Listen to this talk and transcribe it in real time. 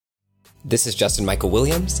This is Justin Michael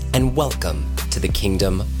Williams, and welcome to the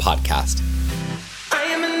Kingdom Podcast. I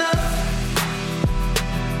am enough.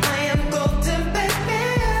 I am golden, baby.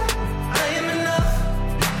 I am enough.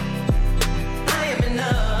 I am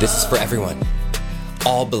enough. This is for everyone.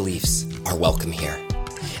 All beliefs are welcome here.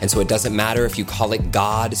 And so it doesn't matter if you call it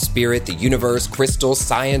God, spirit, the universe, crystals,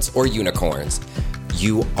 science, or unicorns.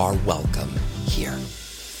 You are welcome here.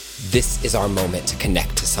 This is our moment to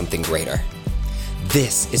connect to something greater.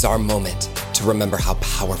 This is our moment to remember how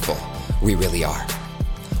powerful we really are.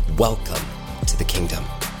 Welcome to the kingdom.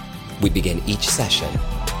 We begin each session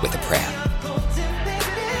with a prayer.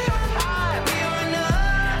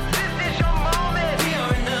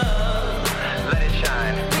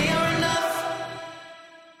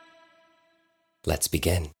 Let's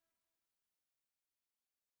begin.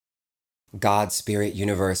 God, spirit,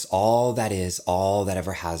 universe, all that is, all that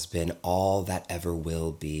ever has been, all that ever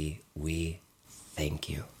will be, we thank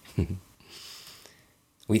you.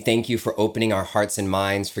 We thank you for opening our hearts and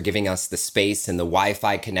minds, for giving us the space and the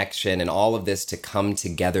Wi-Fi connection and all of this to come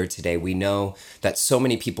together today. We know that so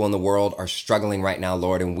many people in the world are struggling right now,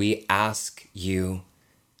 Lord, and we ask you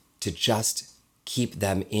to just keep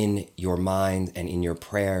them in your mind and in your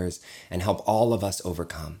prayers and help all of us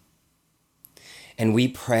overcome. And we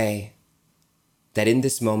pray that in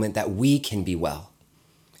this moment that we can be well.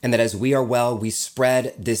 And that as we are well, we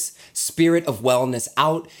spread this spirit of wellness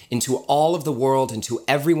out into all of the world and to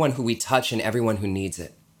everyone who we touch and everyone who needs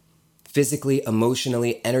it. Physically,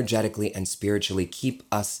 emotionally, energetically, and spiritually, keep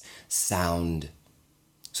us sound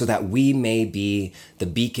so that we may be the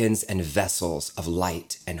beacons and vessels of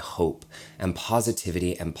light and hope and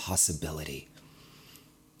positivity and possibility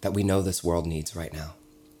that we know this world needs right now.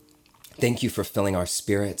 Thank you for filling our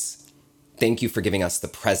spirits. Thank you for giving us the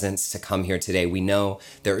presence to come here today. We know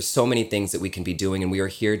there are so many things that we can be doing, and we are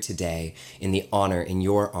here today in the honor, in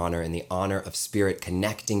your honor, in the honor of spirit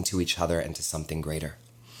connecting to each other and to something greater.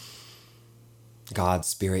 God,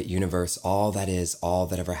 spirit, universe, all that is, all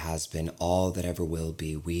that ever has been, all that ever will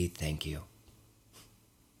be, we thank you.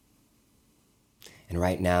 And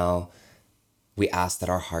right now, we ask that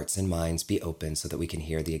our hearts and minds be open so that we can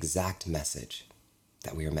hear the exact message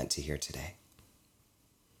that we are meant to hear today.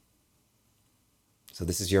 So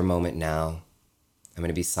this is your moment now. I'm going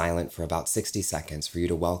to be silent for about 60 seconds for you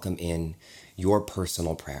to welcome in your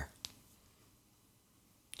personal prayer.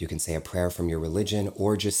 You can say a prayer from your religion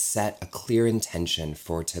or just set a clear intention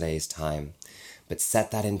for today's time. But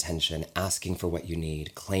set that intention, asking for what you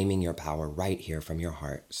need, claiming your power right here from your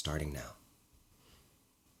heart, starting now.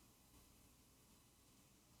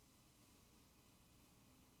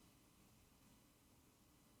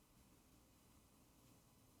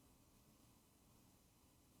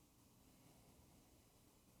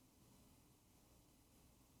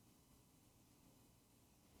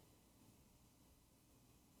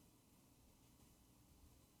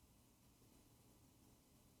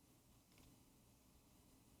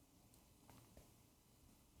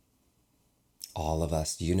 All of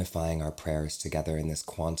us unifying our prayers together in this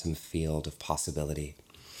quantum field of possibility.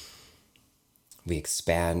 We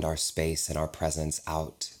expand our space and our presence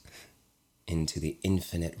out into the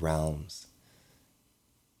infinite realms,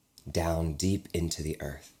 down deep into the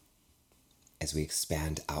earth as we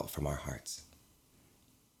expand out from our hearts.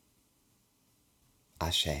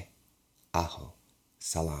 Ashe, Aho,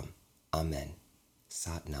 Salam, Amen,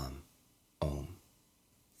 Sat Nam, Om.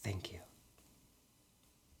 Thank you.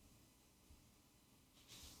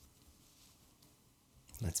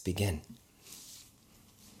 Let's begin.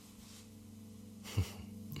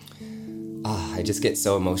 I just get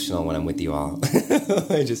so emotional when I'm with you all.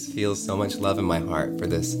 I just feel so much love in my heart for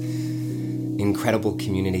this incredible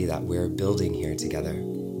community that we're building here together.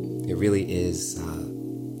 It really is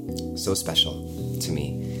so special to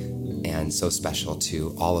me and so special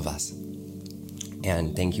to all of us.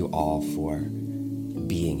 And thank you all for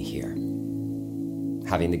being here.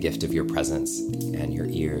 Having the gift of your presence and your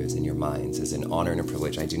ears and your minds is an honor and a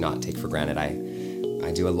privilege I do not take for granted.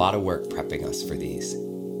 I do a lot of work prepping us for these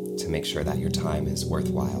to make sure that your time is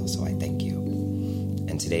worthwhile, so I thank you.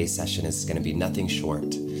 And today's session is going to be nothing short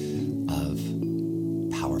of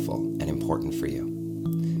powerful and important for you.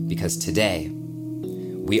 Because today,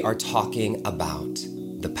 we are talking about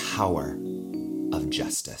the power of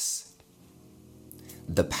justice.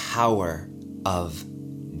 The power of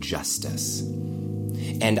justice.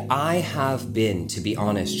 And I have been, to be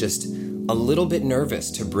honest, just a little bit nervous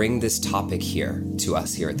to bring this topic here to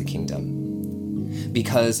us here at the Kingdom.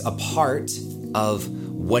 Because a part of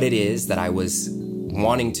what it is that I was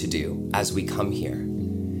wanting to do as we come here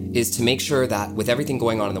is to make sure that with everything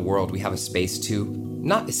going on in the world, we have a space to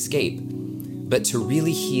not escape, but to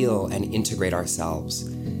really heal and integrate ourselves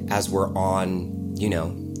as we're on,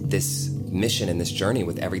 this mission and this journey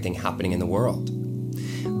with everything happening in the world.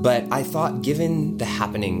 But I thought, given the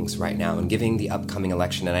happenings right now and given the upcoming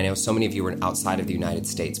election, and I know so many of you are outside of the United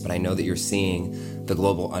States, but I know that you're seeing the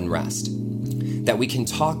global unrest, that we can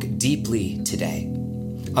talk deeply today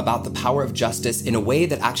about the power of justice in a way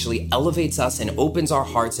that actually elevates us and opens our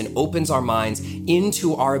hearts and opens our minds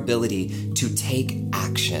into our ability to take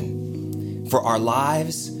action for our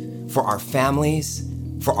lives, for our families,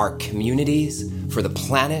 for our communities, for the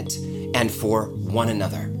planet, and for one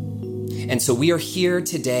another. And so we are here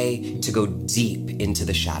today to go deep into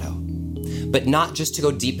the shadow, but not just to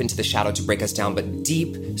go deep into the shadow to break us down, but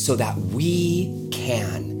deep so that we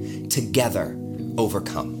can together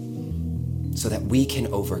overcome, so that we can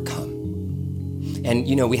overcome. And,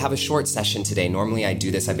 we have a short session today. Normally I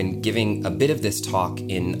do this. I've been giving a bit of this talk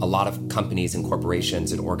in a lot of companies and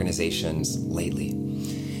corporations and organizations lately.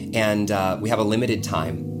 And we have a limited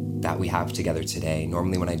time that we have together today.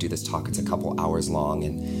 Normally when I do this talk, it's a couple hours long,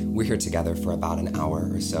 and we're here together for about an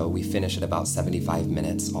hour or so. We finish at about 75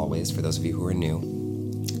 minutes always, for those of you who are new.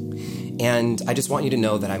 And I just want you to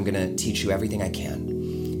know that I'm going to teach you everything I can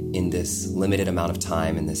in this limited amount of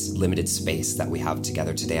time, in this limited space that we have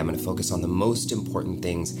together today. I'm going to focus on the most important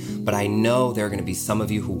things, but I know there are going to be some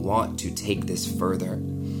of you who want to take this further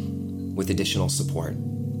with additional support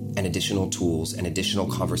and additional tools and additional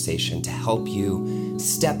conversation to help you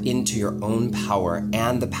step into your own power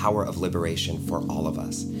and the power of liberation for all of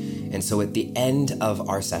us. And so at the end of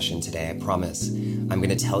our session today, I promise I'm going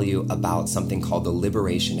to tell you about something called the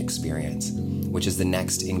Liberation Experience, which is the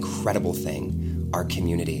next incredible thing our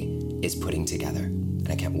community is putting together. And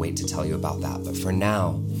I can't wait to tell you about that. But for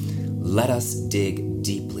now, let us dig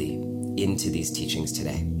deeply into these teachings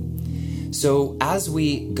today. So as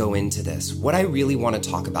we go into this, what I really want to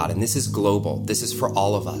talk about, and this is global, this is for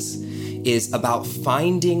all of us, is about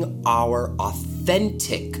finding our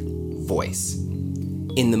authentic voice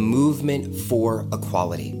in the movement for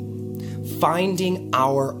equality. Finding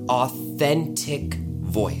our authentic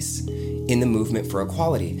voice in the movement for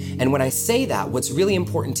equality. And when I say that, what's really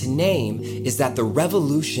important to name is that the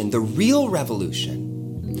revolution, the real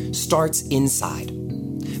revolution, starts inside.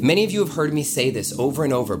 Many of you have heard me say this over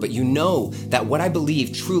and over, but you know that what I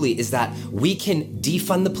believe truly is that we can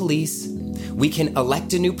defund the police, we can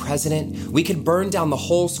elect a new president, we could burn down the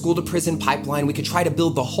whole school-to-prison pipeline, we could try to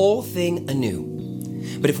build the whole thing anew.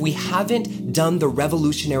 But if we haven't done the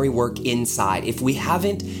revolutionary work inside, if we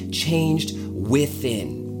haven't changed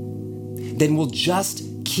within, then we'll just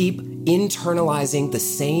keep internalizing the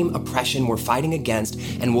same oppression we're fighting against,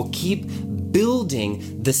 and we'll keep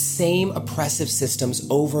building the same oppressive systems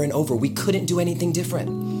over and over. We couldn't do anything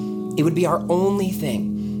different. It would be our only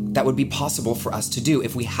thing that would be possible for us to do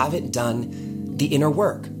if we haven't done the inner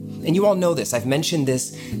work. And you all know this. I've mentioned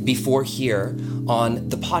this before here on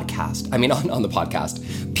the podcast. On the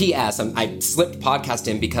podcast. P.S. I slipped podcast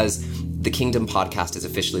in because the Kingdom podcast is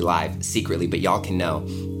officially live secretly, but y'all can know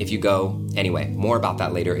if you go. Anyway, more about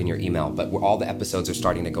that later in your email. But all the episodes are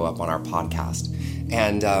starting to go up on our podcast.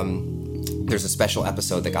 And there's a special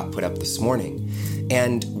episode that got put up this morning.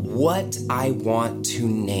 And what I want to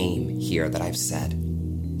name here that I've said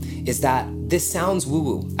is that this sounds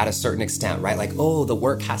woo-woo at a certain extent, right? Like, oh, the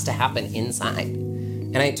work has to happen inside.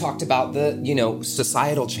 And I talked about the,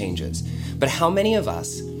 societal changes. But how many of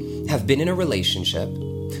us have been in a relationship,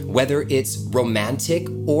 whether it's romantic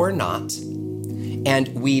or not, and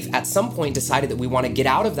we've at some point decided that we want to get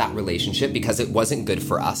out of that relationship because it wasn't good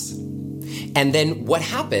for us. And then what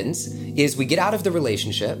happens is we get out of the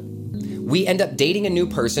relationship, we end up dating a new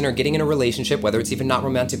person or getting in a relationship, whether it's even not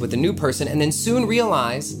romantic, with a new person, and then soon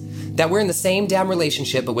realize that we're in the same damn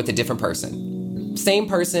relationship, but with a different person. Same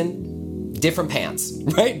person, different pants,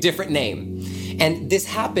 right? Different name. And this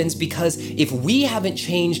happens because if we haven't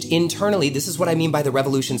changed internally, this is what I mean by the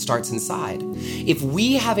revolution starts inside. If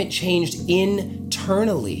we haven't changed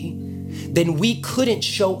internally, then we couldn't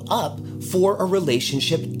show up for a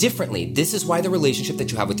relationship differently. This is why the relationship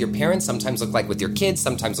that you have with your parents sometimes look like with your kids,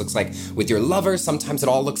 sometimes looks like with your lovers, sometimes it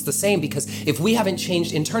all looks the same, because if we haven't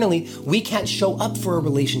changed internally, we can't show up for a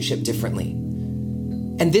relationship differently.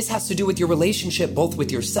 And this has to do with your relationship both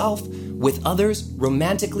with yourself, with others,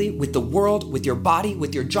 romantically, with the world, with your body,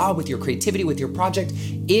 with your job, with your creativity, with your project.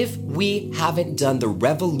 If we haven't done the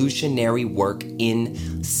revolutionary work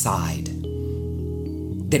inside,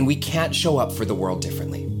 then we can't show up for the world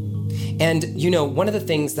differently. And, one of the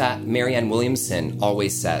things that Marianne Williamson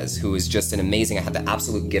always says, who is just an amazing, I had the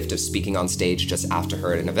absolute gift of speaking on stage just after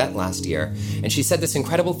her at an event last year, and she said this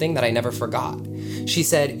incredible thing that I never forgot. She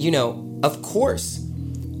said, of course,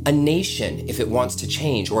 A nation, if it wants to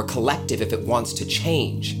change, or a collective, if it wants to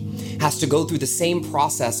change, has to go through the same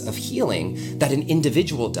process of healing that an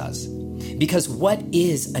individual does. Because what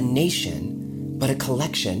is a nation but a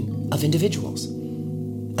collection of individuals?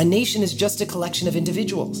 A nation is just a collection of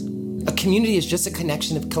individuals. A community is just a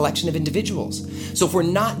collection of individuals. So if we're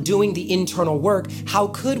not doing the internal work, how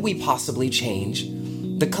could we possibly change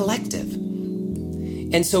the collective?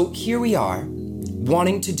 And so here we are,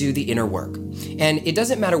 wanting to do the inner work. And it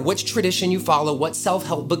doesn't matter which tradition you follow, what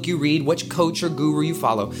self-help book you read, which coach or guru you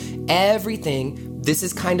follow, everything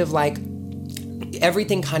kind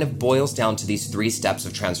of boils down to these 3 steps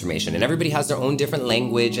of transformation. And everybody has their own different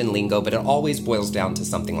language and lingo, but it always boils down to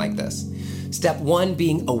something like this. Step 1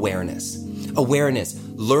 being awareness. Awareness,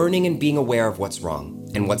 learning and being aware of what's wrong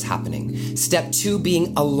and what's happening. Step 2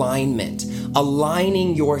 being alignment,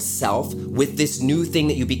 aligning yourself with this new thing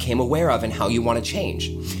that you became aware of and how you want to change.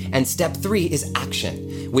 And step 3 is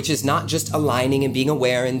action, which is not just aligning and being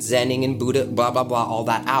aware and zenning and Buddha, blah, blah, blah, all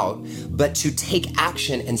that out, but to take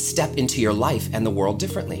action and step into your life and the world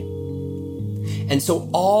differently. And so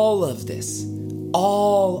all of this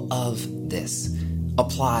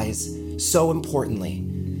applies so importantly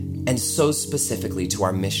and so specifically to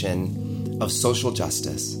our mission of social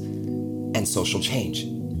justice and social change.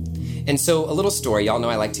 And so a little story, y'all know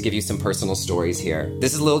I like to give you some personal stories here.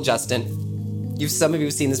 This is little Justin. Some of you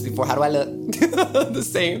have seen this before. How do I look? The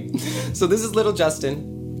same. So this is little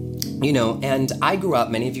Justin, and I grew up,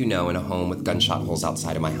 many of you know, in a home with gunshot holes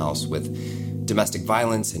outside of my house with domestic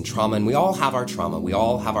violence and trauma. And we all have our trauma. We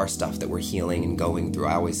all have our stuff that we're healing and going through.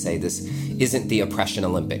 I always say this isn't the oppression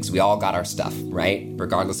Olympics. We all got our stuff, right?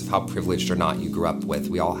 Regardless of how privileged or not you grew up with,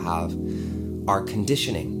 we all have our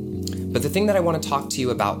conditioning. But the thing that I want to talk to you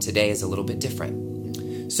about today is a little bit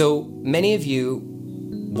different. So many of you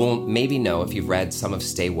will maybe know, if you've read some of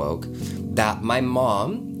Stay Woke, that my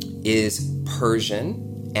mom is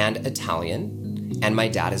Persian and Italian, and my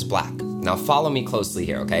dad is Black. Now follow me closely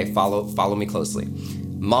here, okay? Follow me closely.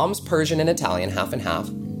 Mom's Persian and Italian, half and half,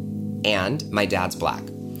 and my dad's Black.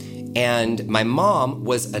 And my mom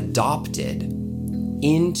was adopted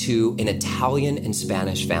into an Italian and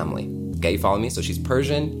Spanish family. Okay, you follow me? So she's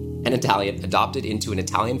Persian and Italian, adopted into an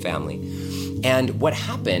Italian family. And what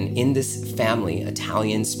happened in this family,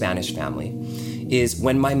 Italian-Spanish family, is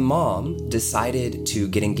when my mom decided to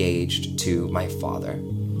get engaged to my father,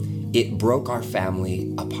 it broke our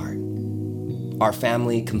family apart. Our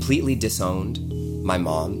family completely disowned my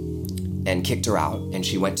mom and kicked her out, and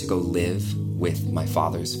she went to go live with my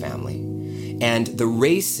father's family. And the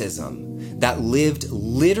racism that lived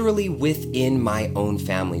literally within my own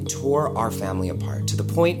family tore our family apart to the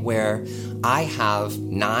point where I have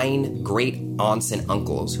 9 great aunts and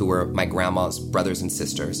uncles who were my grandma's brothers and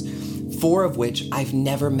sisters, 4 of which I've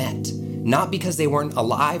never met. Not because they weren't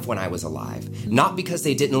alive when I was alive, not because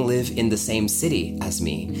they didn't live in the same city as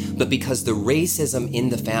me, but because the racism in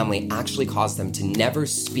the family actually caused them to never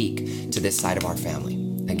speak to this side of our family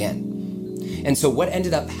again. And so what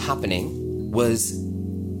ended up happening was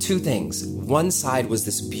 2 things. One side was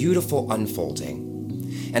this beautiful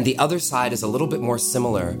unfolding, and the other side is a little bit more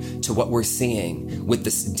similar to what we're seeing with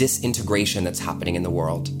this disintegration that's happening in the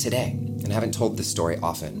world today. And I haven't told this story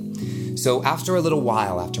often. So after a little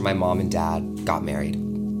while, after my mom and dad got married,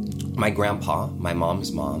 my grandpa, my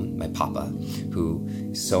mom's mom, my papa, who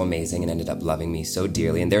is so amazing and ended up loving me so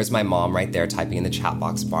dearly, and there's my mom right there typing in the chat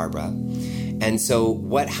box, Barbara. And so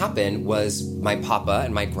what happened was my papa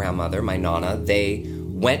and my grandmother, my nana, they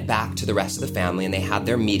went back to the rest of the family and they had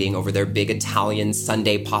their meeting over their big Italian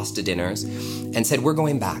Sunday pasta dinners and said, we're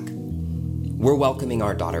going back. We're welcoming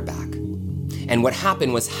our daughter back. And what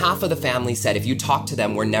happened was half of the family said, if you talk to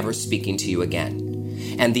them, we're never speaking to you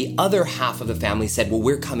again. And the other half of the family said, well,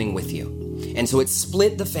 we're coming with you. And so it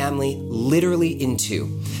split the family literally in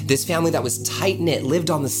 2. This family that was tight-knit,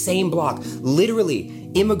 lived on the same block,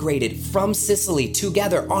 literally immigrated from Sicily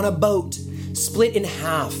together on a boat, split in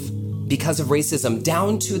half because of racism,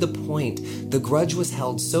 down to the point the grudge was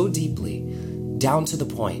held so deeply, down to the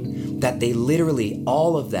point that they literally,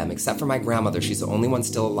 all of them, except for my grandmother, she's the only one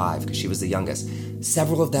still alive because she was the youngest,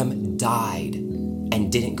 several of them died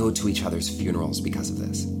and didn't go to each other's funerals because of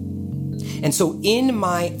this. And so in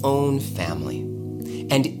my own family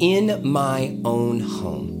and in my own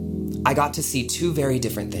home, I got to see 2 very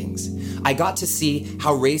different things. I got to see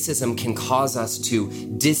how racism can cause us to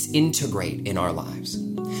disintegrate in our lives.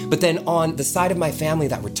 But then on the side of my family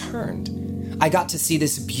that returned, I got to see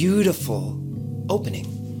this beautiful opening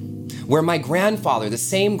where my grandfather, the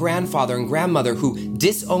same grandfather and grandmother who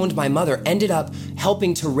disowned my mother, ended up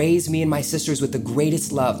helping to raise me and my sisters with the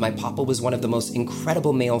greatest love. My papa was one of the most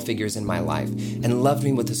incredible male figures in my life and loved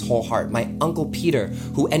me with his whole heart. My Uncle Peter,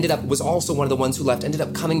 who was also one of the ones who left, ended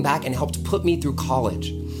up coming back and helped put me through college.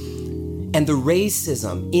 And the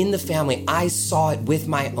racism in the family, I saw it with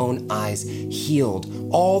my own eyes, healed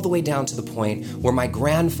all the way down to the point where my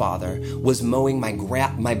grandfather was mowing my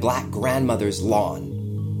black grandmother's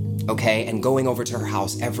lawn, okay, and going over to her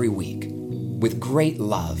house every week with great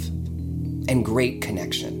love and great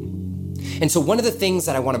connection. And so one of the things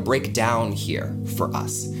that I want to break down here for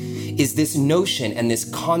us is this notion and this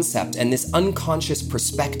concept and this unconscious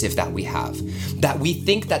perspective that we have, that we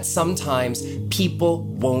think that sometimes people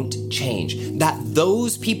won't change, that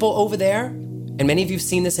those people over there, and many of you have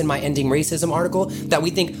seen this in my Ending Racism article, that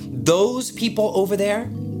we think those people over there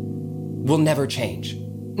will never change.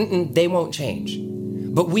 They won't change.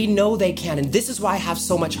 But we know they can, and this is why I have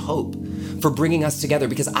so much hope for bringing us together,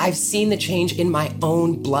 because I've seen the change in my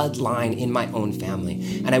own bloodline, in my own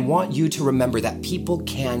family. And I want you to remember that people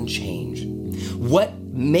can change. What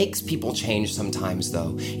makes people change sometimes,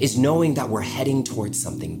 though, is knowing that we're heading towards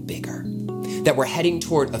something bigger, that we're heading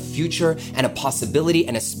toward a future and a possibility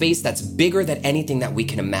and a space that's bigger than anything that we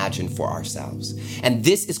can imagine for ourselves. And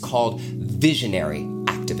this is called visionary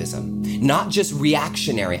activism. Not just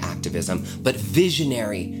reactionary activism, but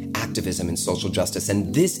visionary activism in social justice.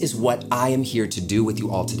 And this is what I am here to do with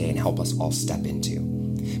you all today and help us all step into.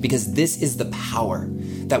 Because this is the power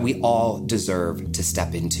that we all deserve to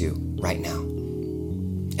step into right now.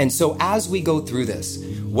 And so as we go through this,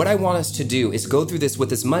 what I want us to do is go through this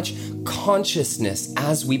with as much consciousness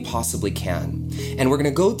as we possibly can. And we're going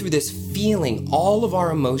to go through this feeling all of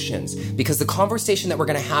our emotions, because the conversation that we're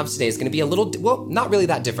going to have today is going to be a little, well, not really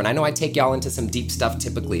that different. I know I take y'all into some deep stuff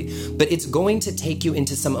typically, but it's going to take you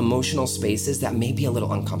into some emotional spaces that may be a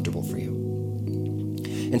little uncomfortable for you.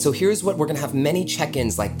 And so here's what we're going to have many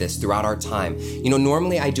check-ins like this throughout our time. You know,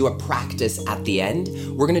 normally I do a practice at the end.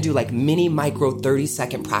 We're going to do like mini micro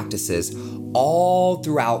 30-second practices all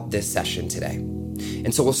throughout this session today.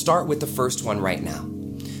 And so we'll start with the first one right now.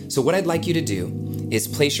 So what I'd like you to do is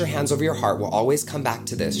place your hands over your heart. We'll always come back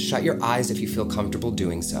to this. Shut your eyes if you feel comfortable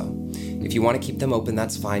doing so. If you want to keep them open,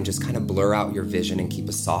 that's fine. Just kind of blur out your vision and keep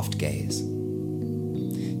a soft gaze.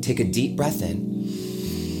 Take a deep breath in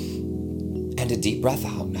and a deep breath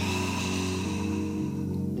out.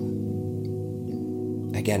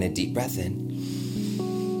 Again, a deep breath in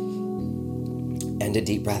and a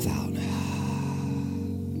deep breath out.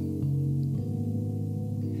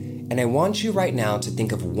 And I want you right now to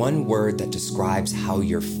think of one word that describes how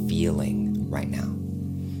you're feeling right now.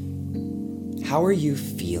 How are you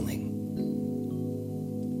feeling?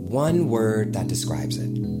 One word that describes it.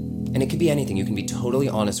 And it could be anything. You can be totally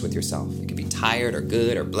honest with yourself. It could be tired or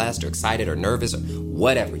good or blessed or excited or nervous or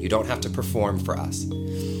whatever. You don't have to perform for us.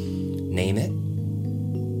 Name it.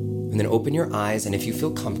 And then open your eyes. And if you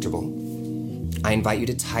feel comfortable, I invite you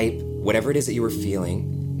to type whatever it is that you were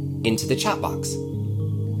feeling into the chat box.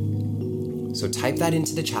 So type that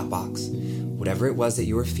into the chat box, whatever it was that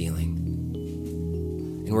you were feeling.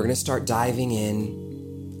 And we're going to start diving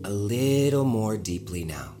in a little more deeply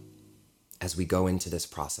now as we go into this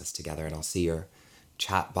process together. And I'll see your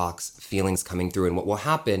chat box feelings coming through. And what will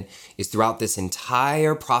happen is throughout this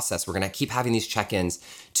entire process, we're going to keep having these check-ins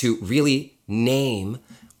to really name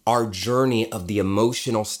our journey of the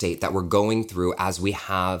emotional state that we're going through as we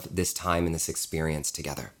have this time and this experience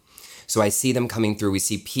together. So I see them coming through. We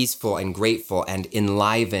see peaceful and grateful and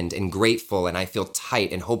enlivened and grateful. And I feel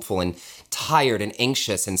tight and hopeful and tired and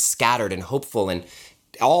anxious and scattered and hopeful and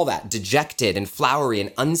all that, dejected and flowery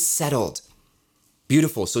and unsettled.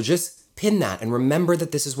 Beautiful. So just pin that and remember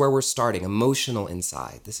that this is where we're starting, emotional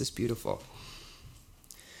inside. This is beautiful.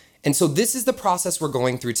 And so this is the process we're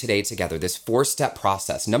going through today together, this 4-step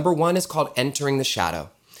process. Number 1 is called entering the shadow.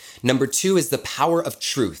 Number 2 is the power of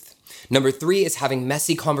truth. Number 3 is having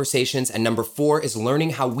messy conversations. And number 4 is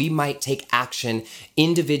learning how we might take action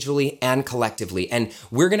individually and collectively. And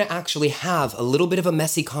we're going to actually have a little bit of a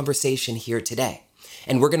messy conversation here today.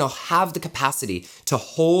 And we're going to have the capacity to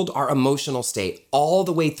hold our emotional state all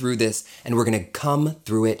the way through this. And we're going to come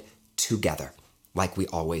through it together like we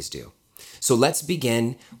always do. So let's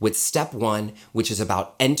begin with step 1, which is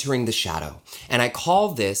about entering the shadow. And I call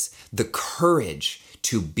this the courage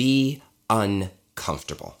to be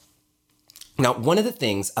uncomfortable. Now, one of the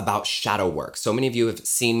things about shadow work, so many of you have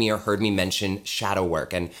seen me or heard me mention shadow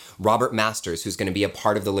work, and Robert Masters, who's going to be a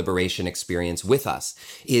part of the liberation experience with us,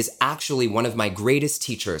 is actually one of my greatest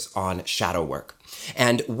teachers on shadow work.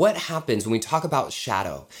 And what happens when we talk about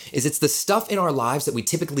shadow is it's the stuff in our lives that we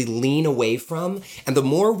typically lean away from, and the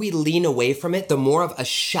more we lean away from it, the more of a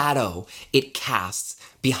shadow it casts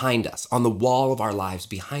behind us, on the wall of our lives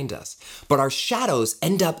behind us. But our shadows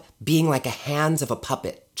end up being like the hands of a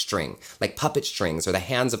puppet string, like puppet strings or the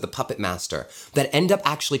hands of the puppet master that end up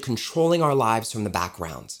actually controlling our lives from the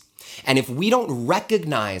backgrounds. And if we don't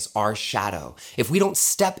recognize our shadow, if we don't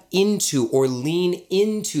step into or lean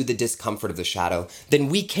into the discomfort of the shadow, then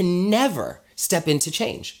we can never step into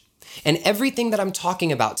change. And everything that I'm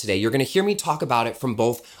talking about today, you're going to hear me talk about it from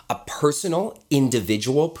both a personal,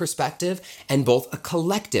 individual perspective and both a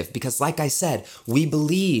collective, because like I said, we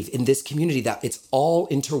believe in this community that it's all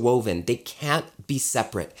interwoven. They can't be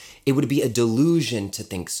separate. It would be a delusion to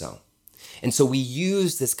think so. And so we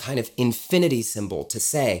use this kind of infinity symbol to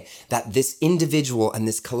say that this individual and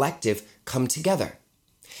this collective come together.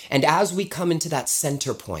 And as we come into that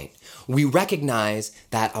center point, we recognize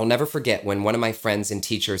that I'll never forget when one of my friends and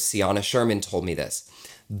teachers, Sienna Sherman, told me this: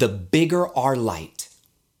 the bigger our light,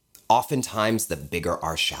 oftentimes the bigger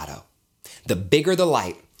our shadow. The bigger the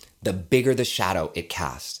light, the bigger the shadow it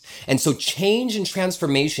casts. And so change and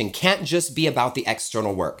transformation can't just be about the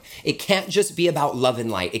external work. It can't just be about love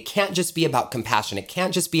and light. It can't just be about compassion. It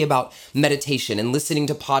can't just be about meditation and listening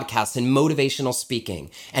to podcasts and motivational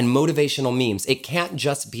speaking and motivational memes. It can't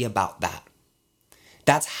just be about that.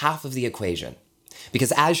 That's half of the equation.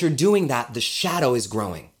 Because as you're doing that, the shadow is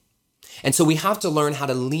growing. And so we have to learn how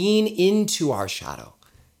to lean into our shadow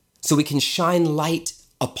so we can shine light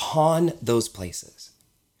upon those places.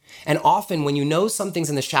 And often when you know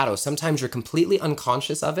something's in the shadow, sometimes you're completely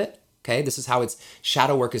unconscious of it. Okay, this is how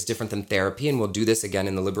shadow work is different than therapy, and we'll do this again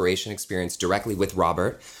in the liberation experience directly with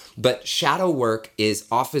Robert. But shadow work is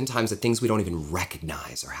oftentimes the things we don't even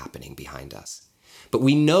recognize are happening behind us. But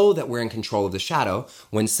we know that we're in control of the shadow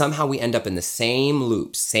when somehow we end up in the same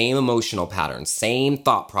loops, same emotional patterns, same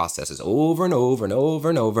thought processes over and over and over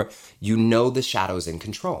and over. You know the shadow's in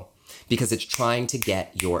control because it's trying to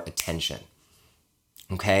get your attention.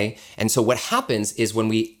 Okay? And so what happens is when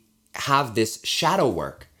we have this shadow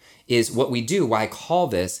work is what we do, why I call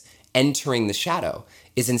this entering the shadow,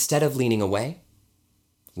 is instead of leaning away,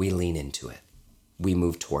 we lean into it. We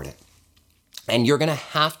move toward it. And you're going to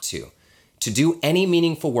have to do any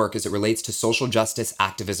meaningful work as it relates to social justice,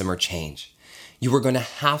 activism, or change, you are going to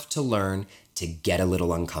have to learn to get a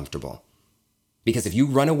little uncomfortable. Because if you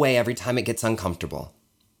run away every time it gets uncomfortable,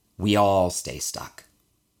 we all stay stuck.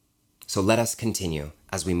 So let us continue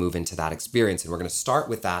as we move into that experience. And we're going to start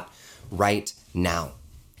with that right now,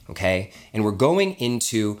 okay? And we're going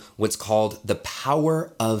into what's called the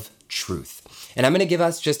power of truth. And I'm going to give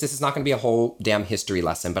us this is not going to be a whole damn history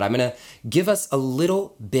lesson, but I'm going to give us a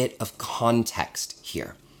little bit of context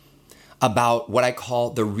here about what I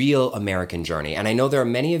call the real American journey. And I know there are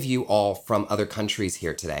many of you all from other countries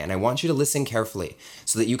here today, and I want you to listen carefully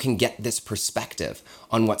so that you can get this perspective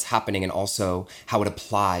on what's happening and also how it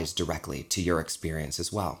applies directly to your experience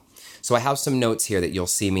as well. So I have some notes here that you'll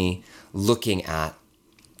see me looking at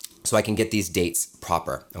so I can get these dates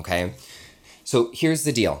proper, okay? So here's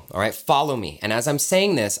the deal, all right? Follow me. And as I'm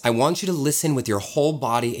saying this, I want you to listen with your whole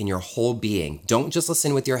body and your whole being. Don't just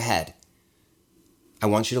listen with your head. I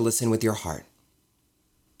want you to listen with your heart.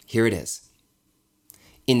 Here it is.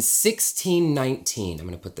 In 1619, I'm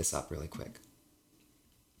going to put this up really quick.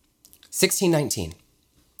 1619,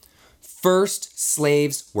 first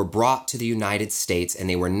slaves were brought to the United States and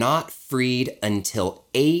they were not freed until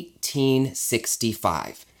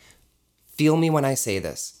 1865. Feel me when I say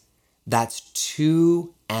this. That's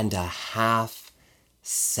 2.5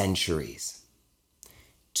 centuries.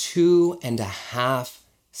 2.5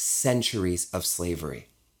 centuries of slavery.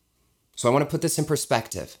 So I want to put this in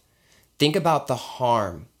perspective. Think about the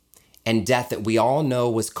harm and death that we all know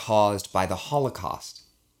was caused by the Holocaust,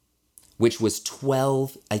 which was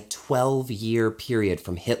a 12-year period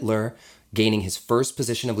from Hitler gaining his first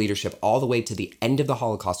position of leadership all the way to the end of the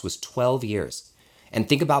Holocaust was 12 years. And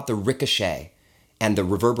think about the ricochet and the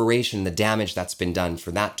reverberation, the damage that's been done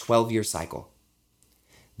for that 12-year cycle.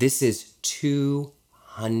 This is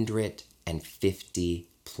 250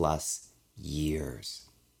 plus years.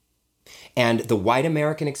 And the white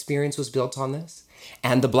American experience was built on this,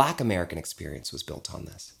 and the black American experience was built on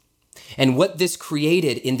this. And what this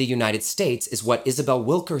created in the United States is what Isabel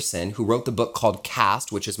Wilkerson, who wrote the book called Caste,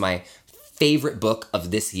 which is my favorite book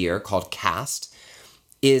of this year, called Caste,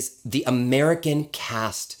 is the American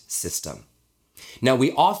caste system. Now,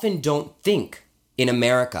 we often don't think in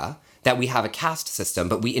America that we have a caste system,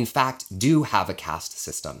 but we in fact do have a caste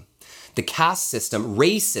system. The caste system,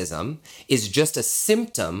 racism, is just a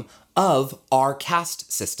symptom of our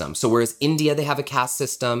caste system. So whereas India, they have a caste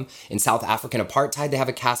system, in South African apartheid, they have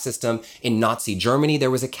a caste system, in Nazi Germany,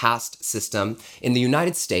 there was a caste system. In the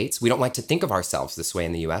United States, we don't like to think of ourselves this way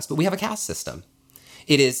in the US, but we have a caste system.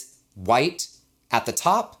 It is white at the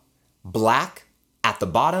top, black at the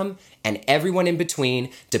bottom, and everyone in between,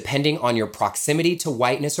 depending on your proximity to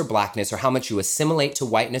whiteness or blackness, or how much you assimilate to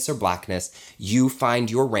whiteness or blackness, you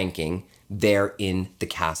find your ranking there in the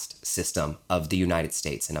caste system of the United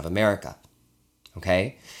States and of America.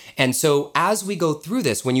 Okay? And so as we go through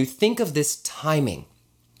this, when you think of this timing,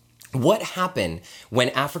 what happened when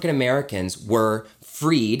African Americans were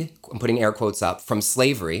freed, I'm putting air quotes up, from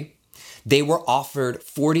slavery? They were offered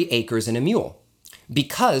 40 acres and a mule.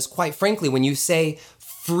 Because, quite frankly, when you say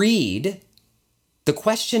freed, the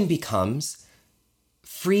question becomes,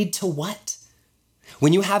 freed to what?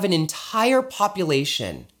 When you have an entire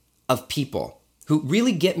population of people who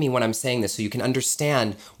really get me when I'm saying this so you can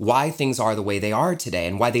understand why things are the way they are today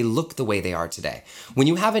and why they look the way they are today. When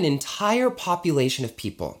you have an entire population of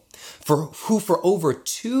people who for over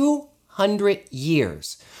 200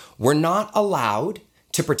 years were not allowed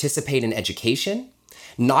to participate in education,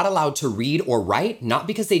 not allowed to read or write, not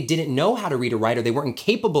because they didn't know how to read or write or they weren't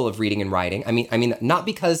capable of reading and writing. I mean, not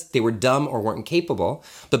because they were dumb or weren't capable,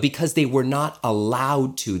 but because they were not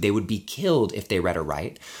allowed to. They would be killed if they read or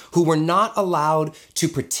write. Who were not allowed to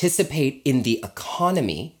participate in the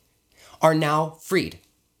economy are now freed.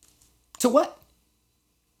 To what?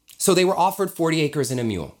 So they were offered 40 acres and a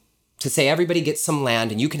mule to say everybody gets some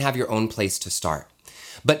land and you can have your own place to start.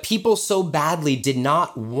 But people so badly did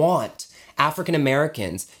not want African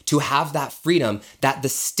Americans to have that freedom that the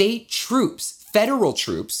state troops, federal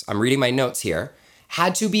troops, I'm reading my notes here,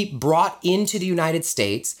 had to be brought into the United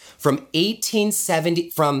States from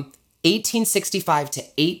 1865 to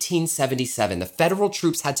 1877. The federal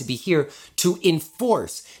troops had to be here to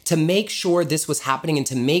enforce, to make sure this was happening and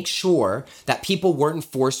to make sure that people weren't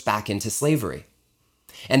forced back into slavery.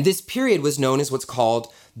 And this period was known as what's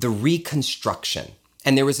called the Reconstruction.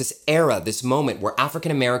 And there was this era, this moment where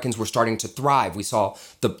African Americans were starting to thrive. We saw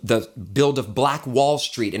the build of Black Wall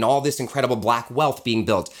Street and all this incredible Black wealth being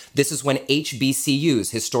built. This is when HBCUs,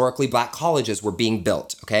 historically Black colleges, were being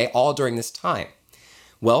built, okay? All during this time.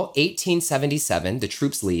 Well, 1877, the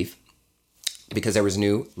troops leave because there was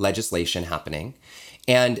new legislation happening.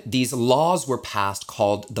 And these laws were passed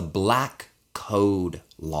called the Black Code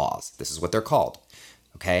Laws. This is what they're called,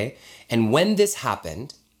 okay? And when this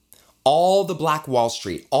happened, all the Black Wall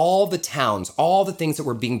Street, all the towns, all the things that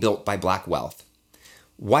were being built by Black wealth,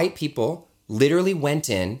 white people literally went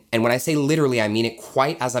in, and when I say literally, I mean it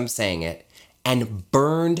quite as I'm saying it, and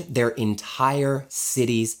burned their entire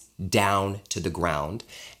cities down to the ground,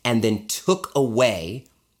 and then took away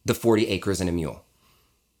the 40 acres and a mule.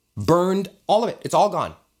 Burned all of it. It's all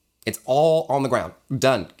gone. It's all on the ground,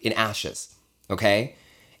 done in ashes, okay?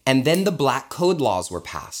 And then the Black Code Laws were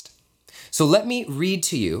passed. So let me read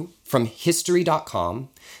to you from history.com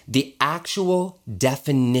the actual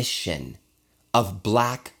definition of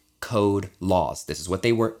Black Code Laws. This is what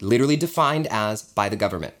they were literally defined as by the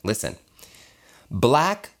government. Listen,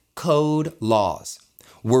 Black Code Laws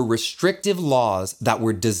were restrictive laws that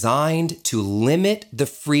were designed to limit the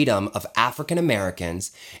freedom of African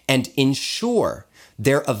Americans and ensure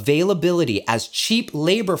their availability as cheap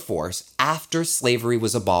labor force after slavery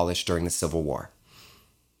was abolished during the Civil War.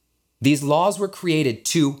 These laws were created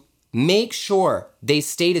to make sure they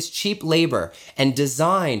stayed as cheap labor and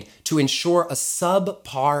designed to ensure a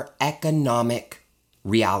subpar economic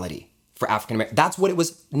reality for African Americans. That's what it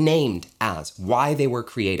was named as, why they were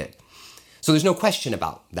created. So there's no question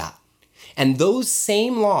about that. And those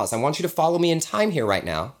same laws, I want you to follow me in time here right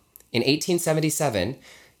now, in 1877,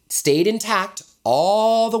 stayed intact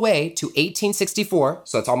all the way to 1864.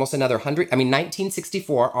 So it's almost another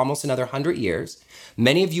 1964, almost another 100 years.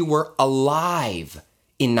 Many of you were alive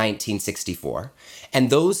in 1964. And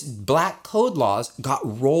those Black Code Laws got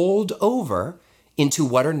rolled over into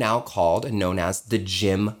what are now called and known as the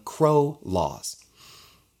Jim Crow laws.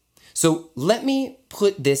 So let me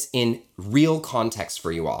put this in real context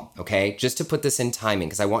for you all, okay? Just to put this in timing,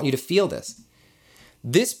 because I want you to feel this.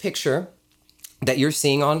 This picture that you're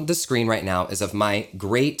seeing on the screen right now is of my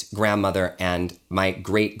great-grandmother and my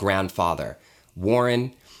great-grandfather,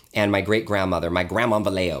 Warren, and my great-grandmother, my grandma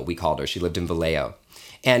Vallejo, we called her. She lived in Vallejo.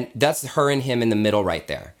 And that's her and him in the middle right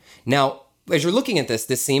there. Now, as you're looking at this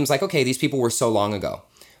seems like, okay, these people were so long ago.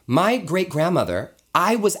 My great-grandmother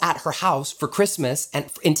I was at her house for Christmas and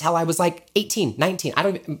until I was like 18,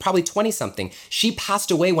 19, probably 20 something. She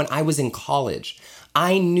passed away when I was in college.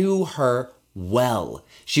 I knew her well.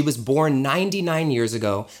 She was born 99 years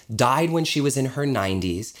ago, died when she was in her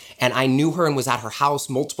 90s, and I knew her and was at her house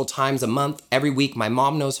multiple times a month, every week. My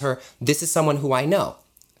mom knows her. This is someone who I know.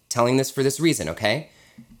 Telling this for this reason, okay?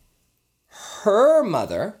 Her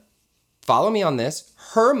mother, follow me on this,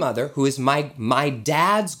 her mother, who is my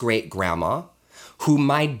dad's great grandma, who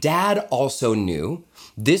my dad also knew.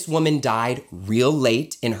 This woman died real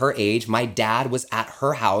late in her age. My dad was at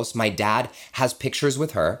her house. My dad has pictures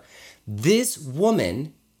with her. This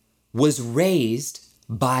woman was raised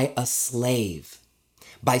by a slave,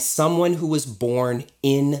 by someone who was born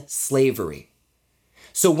in slavery.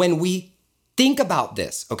 So when we think about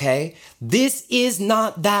this, okay, this is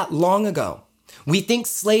not that long ago. We think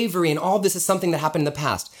slavery and all this is something that happened in the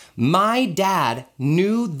past. My dad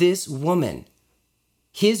knew this woman,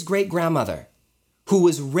 his great-grandmother, who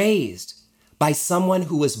was raised by someone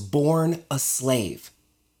who was born a slave.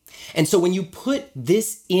 And so when you put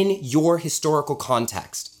this in your historical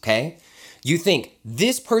context, okay, you think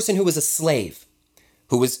this person who was a slave,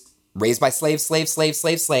 who was raised by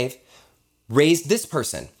slave, raised this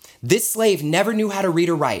person. This slave never knew how to read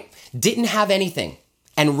or write, didn't have anything,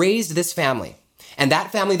 and raised this family. And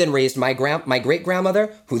that family then raised my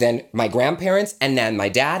great-grandmother, who then my grandparents, and then my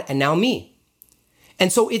dad, and now me.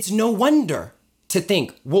 And so it's no wonder to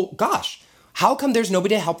think, well, gosh, how come there's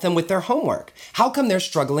nobody to help them with their homework? How come they're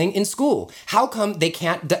struggling in school? How come they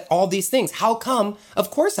can't, all these things? How come,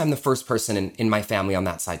 of course, I'm the first person in my family on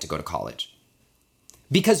that side to go to college?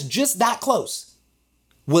 Because just that close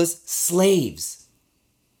was slaves.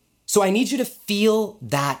 So I need you to feel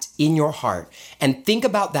that in your heart and think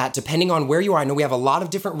about that depending on where you are. I know we have a lot of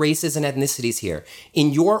different races and ethnicities here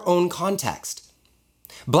in your own context.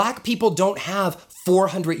 Black people don't have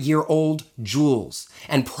 400-year-old jewels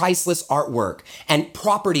and priceless artwork and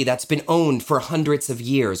property that's been owned for hundreds of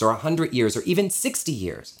years or 100 years or even 60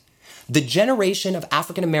 years. The generation of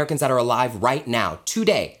African Americans that are alive right now,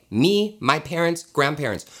 today, me, my parents,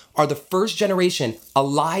 grandparents, are the first generation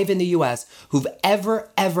alive in the US who've ever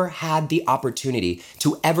had the opportunity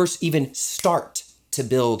to ever even start to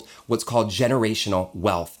build what's called generational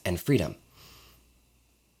wealth and freedom.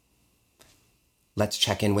 Let's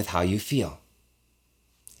check in with how you feel.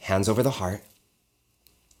 Hands over the heart.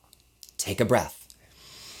 Take a breath.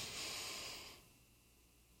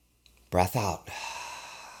 Breath out.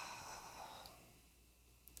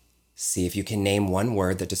 See if you can name one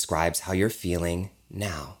word that describes how you're feeling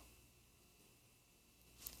now.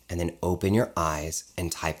 And then open your eyes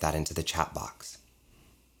and type that into the chat box.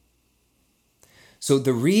 So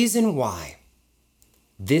the reason why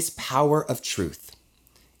this power of truth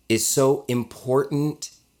is so important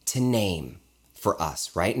to name for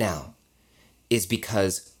us right now is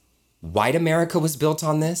because white America was built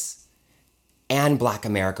on this and Black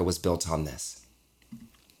America was built on this.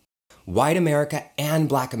 White America and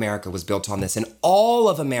Black America was built on this, and all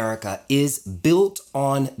of America is built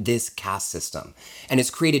on this caste system and has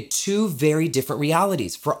created two very different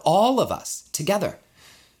realities for all of us together,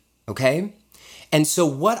 okay? And so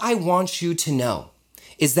what I want you to know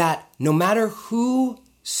is that no matter who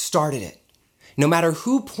started it, no matter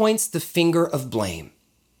who points the finger of blame,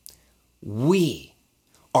 we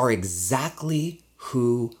are exactly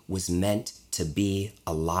who was meant to be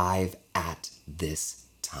alive at this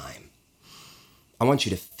time. I want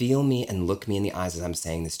you to feel me and look me in the eyes as I'm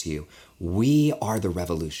saying this to you. We are the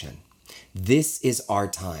revolution. This is our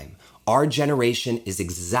time. Our generation is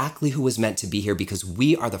exactly who was meant to be here because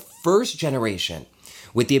we are the first generation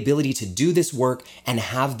with the ability to do this work and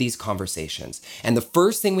have these conversations. And the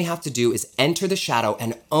first thing we have to do is enter the shadow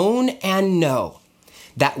and own and know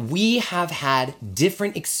that we have had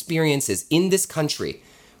different experiences in this country,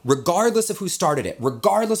 regardless of who started it,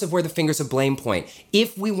 regardless of where the fingers of blame point.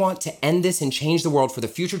 If we want to end this and change the world for the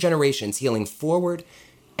future generations, healing forward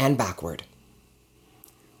and backward,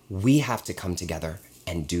 we have to come together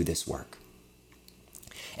and do this work.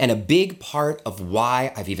 And a big part of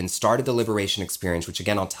why I've even started the Liberation Experience, which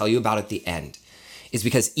again, I'll tell you about at the end, is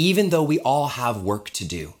because even though we all have work to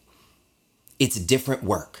do, it's different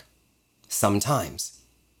work sometimes.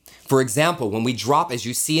 For example, when we drop, as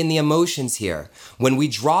you see in the emotions here, when we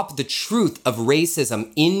drop the truth of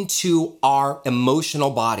racism into our emotional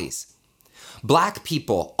bodies, Black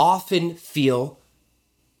people often feel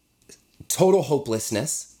total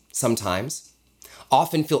hopelessness sometimes,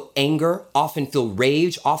 often feel anger, often feel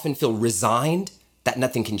rage, often feel resigned that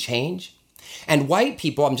nothing can change. And white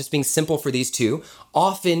people, I'm just being simple for these two,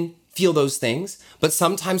 often feel those things, but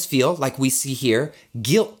sometimes feel, like we see here,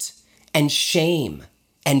 guilt and shame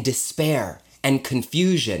and despair and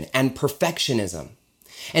confusion and perfectionism.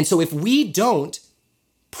 And so if we don't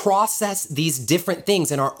process these different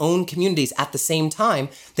things in our own communities at the same time,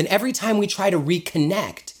 then every time we try to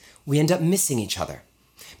reconnect, we end up missing each other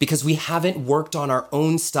because we haven't worked on our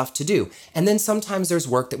own stuff to do. And then sometimes there's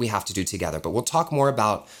work that we have to do together, but we'll talk more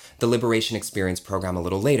about the Liberation Experience program a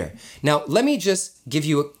little later. Now, let me just give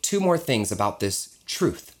you two more things about this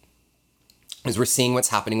truth, as we're seeing what's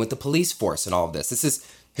happening with the police force and all of this. This is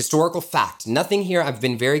historical fact. Nothing here, I've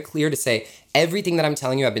been very clear to say everything that I'm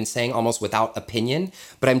telling you, I've been saying almost without opinion,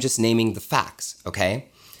 but I'm just naming the facts, okay?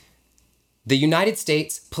 The United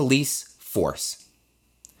States police force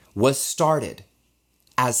was started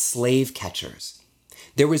as slave catchers.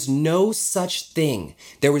 There was no such thing,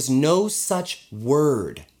 there was no such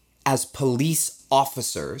word as police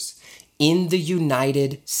officers in the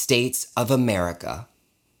United States of America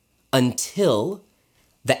until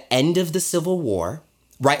the end of the Civil War,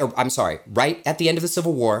 right at the end of the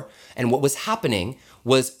Civil War. And what was happening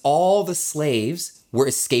was all the slaves were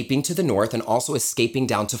escaping to the north and also escaping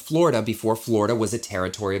down to Florida before Florida was a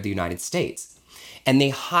territory of the United States. And they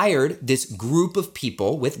hired this group of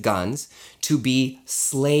people with guns to be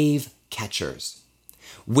slave catchers,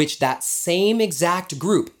 which that same exact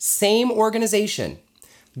group, same organization,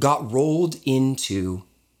 got rolled into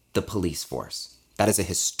the police force. That is a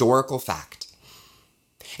historical fact.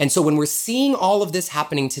 And so when we're seeing all of this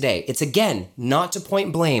happening today, it's again, not to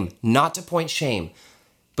point blame, not to point shame,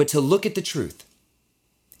 but to look at the truth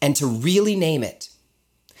and to really name it,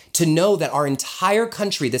 to know that our entire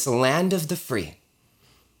country, this land of the free,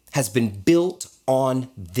 has been built on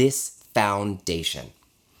this foundation.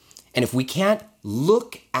 And if we can't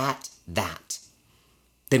look at that,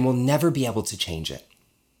 then we'll never be able to change it.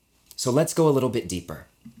 So let's go a little bit deeper.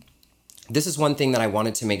 This is one thing that I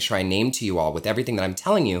wanted to make sure I named to you all with everything that I'm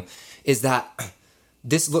telling you, is that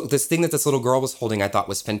this thing that this little girl was holding I thought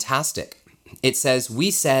was fantastic. It says, we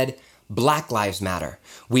said Black Lives Matter.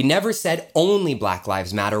 We never said only Black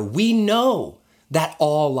Lives Matter. We know that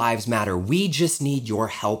all lives matter. We just need your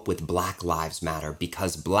help with Black Lives Matter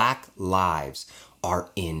because Black lives are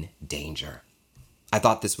in danger. I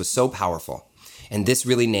thought this was so powerful. And this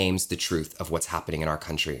really names the truth of what's happening in our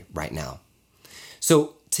country right now.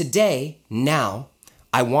 So today, now,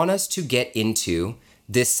 I want us to get into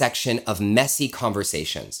this section of messy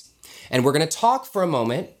conversations. And we're going to talk for a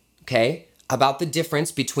moment, okay, about the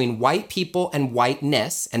difference between white people and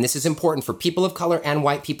whiteness. And this is important for people of color and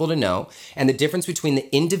white people to know, and the difference between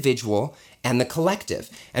the individual and the collective.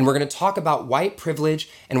 And we're going to talk about white privilege,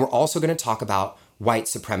 and we're also going to talk about white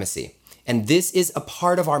supremacy. And this is a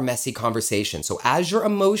part of our messy conversation. So as your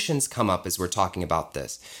emotions come up as we're talking about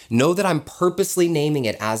this, know that I'm purposely naming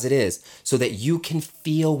it as it is so that you can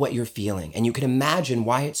feel what you're feeling and you can imagine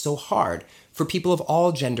why it's so hard for people of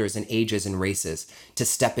all genders and ages and races to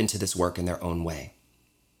step into this work in their own way.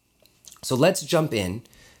 So let's jump in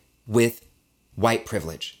with white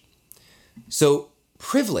privilege. So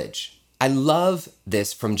privilege, I love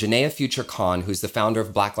this from Janaea Future Khan, who's the founder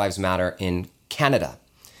of Black Lives Matter in Canada.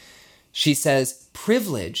 She says,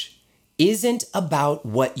 privilege isn't about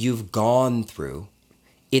what you've gone through.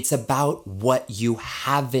 It's about what you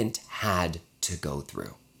haven't had to go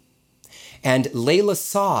through. And Layla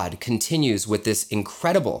Saad continues with this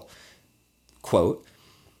incredible quote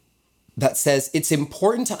that says, it's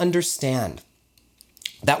important to understand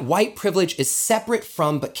that white privilege is separate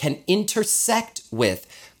from but can intersect with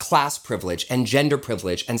class privilege and gender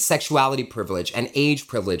privilege and sexuality privilege and age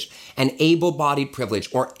privilege and able-bodied privilege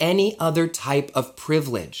or any other type of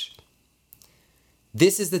privilege.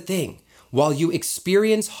 This is the thing. While you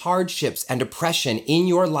experience hardships and oppression in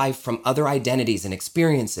your life from other identities and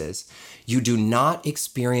experiences, you do not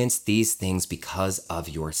experience these things because of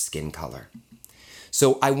your skin color.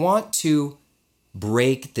 So I want to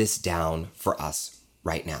break this down for us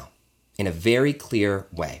right now in a very clear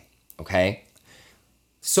way, okay?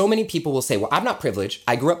 So many people will say, well, I'm not privileged.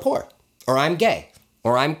 I grew up poor, or I'm gay,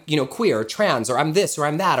 or I'm, queer, or trans, or I'm this, or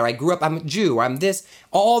I'm that, or I'm a Jew, or I'm this,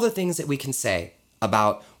 all the things that we can say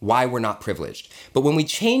about why we're not privileged. But when we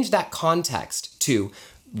change that context to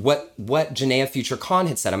what Janaea Future Khan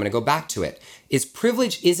had said, I'm going to go back to it, is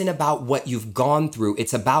privilege isn't about what you've gone through.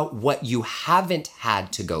 It's about what you haven't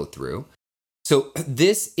had to go through. So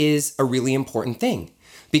this is a really important thing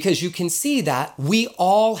because you can see that we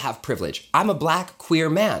all have privilege. I'm a Black queer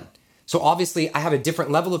man. So obviously I have a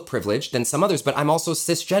different level of privilege than some others, but I'm also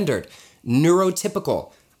cisgendered,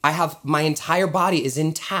 neurotypical. My entire body is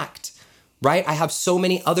intact, right? I have so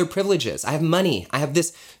many other privileges. I have money. I have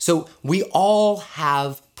this. So we all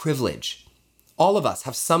have privilege. All of us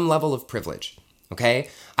have some level of privilege, okay?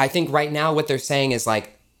 I think right now what they're saying is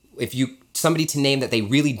like, if you, somebody to name that they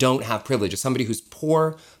really don't have privilege, or somebody who's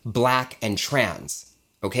poor, black, and trans,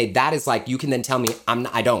 okay? That is like, you can then tell me,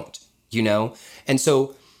 I don't, you know? And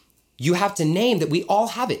so you have to name that we all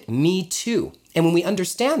have it, me too. And when we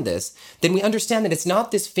understand this, then we understand that it's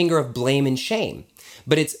not this finger of blame and shame,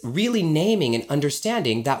 but it's really naming and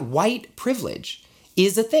understanding that white privilege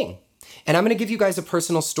is a thing. And I'm going to give you guys a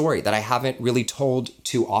personal story that I haven't really told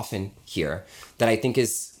too often here that I think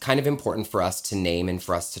is kind of important for us to name and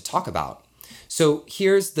for us to talk about. So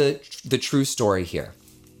here's the true story here.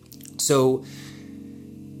 So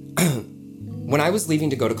when I was leaving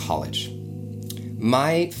to go to college,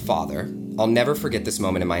 my father, I'll never forget this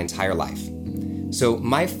moment in my entire life. So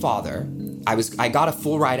my father, I got a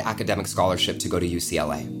full ride academic scholarship to go to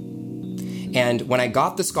UCLA. And when I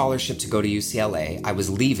got the scholarship to go to UCLA, I was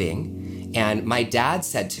leaving, and my dad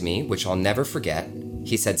said to me, which I'll never forget,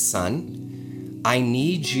 he said, "Son, I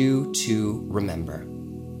need you to remember."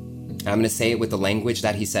 And I'm going to say it with the language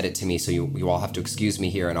that he said it to me, so you all have to excuse me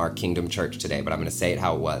here in our Kingdom Church today, but I'm going to say it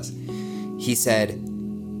how it was. He said,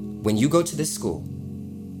 "When you go to this school,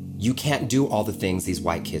 you can't do all the things these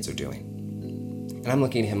white kids are doing." And I'm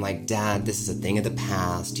looking at him like, "Dad, this is a thing of the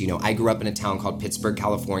past. You know, I grew up in a town called Pittsburgh,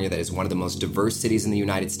 California, that is one of the most diverse cities in the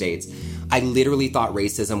United States. I literally thought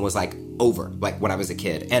racism was like over, like when I was a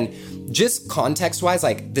kid." And just context-wise,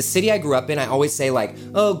 like the city I grew up in, I always say like,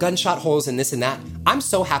 oh, gunshot holes and this and that. I'm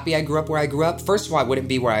so happy I grew up where I grew up. First of all, I wouldn't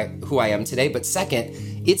be who I am today. But second,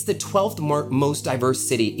 it's the 12th most diverse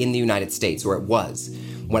city in the United States, or it was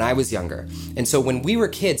when I was younger. And so when we were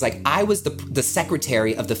kids, like I was the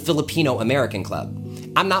secretary of the Filipino American Club.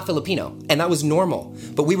 I'm not Filipino, and that was normal,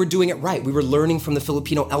 but we were doing it right. We were learning from the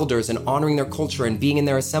Filipino elders and honoring their culture and being in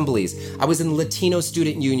their assemblies. I was in the Latino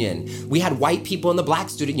Student Union. We had white people in the Black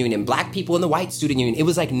Student Union, Black people in the White Student Union. It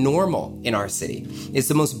was like normal in our city. It's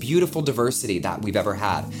the most beautiful diversity that we've ever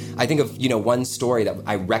had. I think of, one story that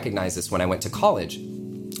I recognized this when I went to college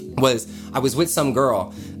was I was with some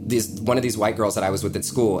girl, one of these white girls that I was with at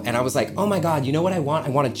school, and I was like, "Oh my God, you know what I want? I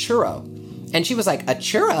want a churro." And she was like, "A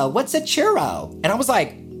churro? What's a churro?" And I was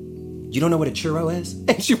like, "You don't know what a churro is?"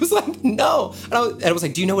 And she was like, "No." And I was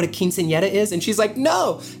like, "Do you know what a quinceañera is?" And she's like,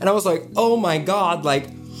 "No." And I was like, oh my God, like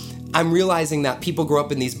I'm realizing that people grow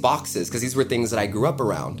up in these boxes because these were things that I grew up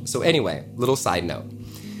around. So anyway, little side note.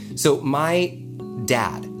 So my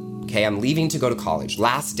dad, okay, I'm leaving to go to college,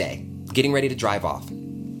 last day, getting ready to drive off.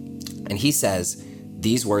 And he says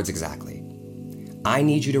these words exactly: "I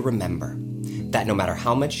need you to remember that no matter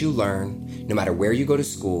how much you learn, no matter where you go to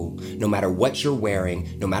school, no matter what you're wearing,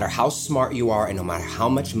 no matter how smart you are, and no matter how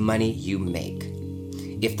much money you make,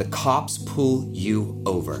 if the cops pull you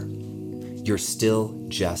over, you're still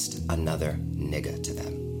just another nigga to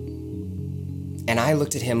them." And I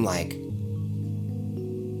looked at him like,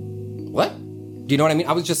 what? Do you know what I mean?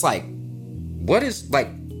 I was just like, what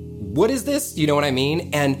is this? You know what I mean?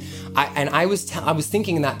 And I was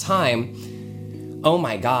thinking in that time, oh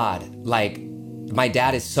my God, like my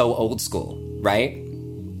dad is so old school, right?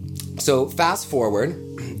 So fast forward,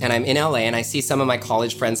 and I'm in LA, and I see some of my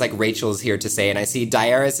college friends, like Rachel's here to say, and I see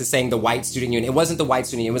Diaris is saying the White Student Union. It wasn't the White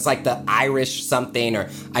Student Union, it was like the Irish something, or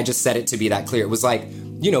I just said it to be that clear. It was like,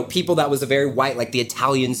 people that was a very white, like the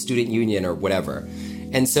Italian Student Union or whatever.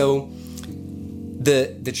 And so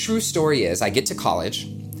the true story is I get to college,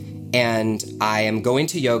 and I am going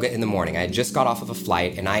to yoga in the morning. I had just got off of a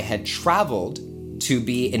flight, and I had traveled to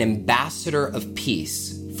be an ambassador of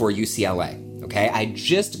peace for UCLA, okay? I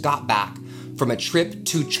just got back from a trip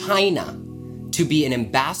to China to be an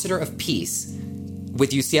ambassador of peace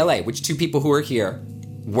with UCLA, which two people who are here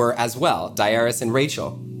were as well, Diaris and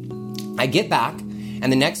Rachel. I get back,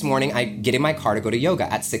 and the next morning I get in my car to go to yoga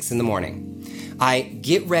at 6 a.m. I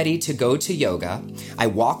get ready to go to yoga. I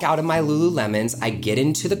walk out of my Lululemons. I get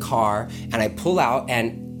into the car, and I pull out,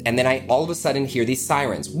 and then I all of a sudden hear these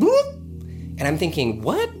sirens. Whoop! And I'm thinking,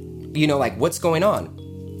 what? What's going on?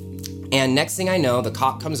 And next thing I know, the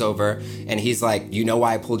cop comes over, and he's like, "You know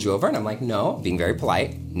why I pulled you over?" And I'm like, "No," being very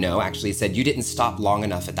polite. "No," actually, he said, "You didn't stop long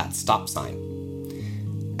enough at that stop sign."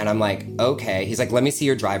 And I'm like, "Okay." He's like, "Let me see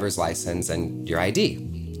your driver's license and your ID."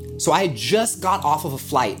 So I had just got off of a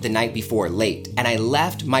flight the night before, late, and I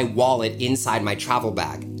left my wallet inside my travel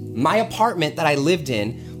bag. My apartment that I lived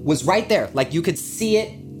in was right there. Like you could see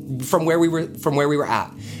it from where we were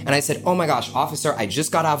at. And I said, "Oh my gosh, officer, I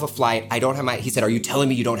just got out of a flight. I don't have my," he said, "Are you telling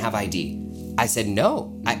me you don't have ID?" I said,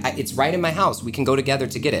 "No, it's right in my house. We can go together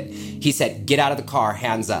to get it." He said, "Get out of the car,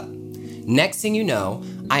 hands up." Next thing you know,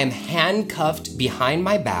 I am handcuffed behind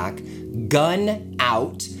my back, gun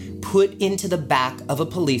out, put into the back of a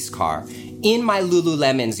police car, in my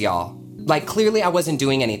Lululemons, y'all. Like, clearly I wasn't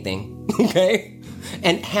doing anything, okay?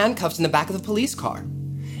 And handcuffed in the back of the police car.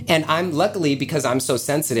 And I'm luckily, because I'm so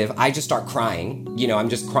sensitive, I just start crying. You know, I'm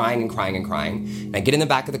just crying and crying and crying. And I get in the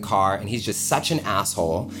back of the car, and he's just such an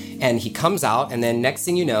asshole. And he comes out, and then next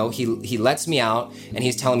thing you know, he lets me out, and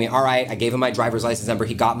he's telling me, all right, I gave him my driver's license number.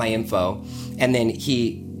 He got my info. And then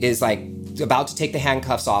he is like about to take the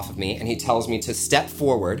handcuffs off of me, and he tells me to step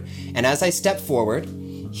forward. And as I step forward,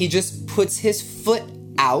 he just puts his foot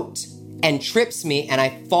out and trips me, and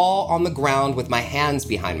I fall on the ground with my hands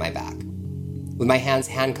behind my back. With my hands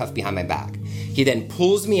handcuffed behind my back. He then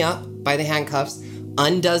pulls me up by the handcuffs,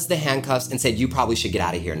 undoes the handcuffs, and said, you probably should get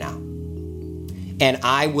out of here now. And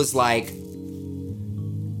I was like,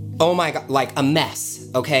 oh my God, like a mess,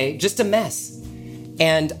 okay? Just a mess.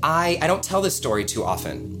 And I don't tell this story too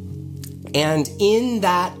often. And in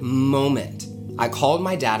that moment, I called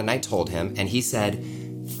my dad and I told him, and he said,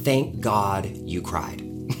 thank God you cried.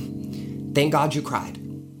 Thank God you cried,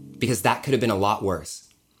 because that could have been a lot worse.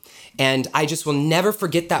 And I just will never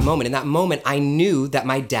forget that moment. In that moment, I knew that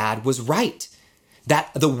my dad was right. That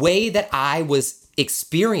the way that I was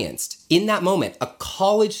experienced in that moment, a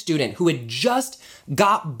college student who had just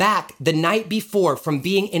got back the night before from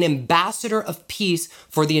being an ambassador of peace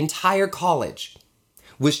for the entire college,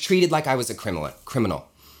 was treated like I was a criminal.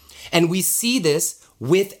 And we see this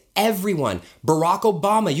with everyone. Barack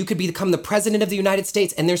Obama, you could become the president of the United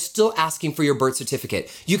States and they're still asking for your birth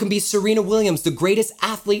certificate. You can be Serena Williams, the greatest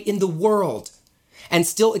athlete in the world, and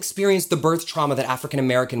still experience the birth trauma that African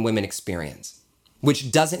American women experience,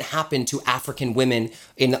 which doesn't happen to African women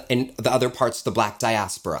in the other parts of the Black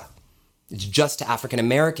diaspora. It's just to African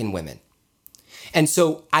American women. And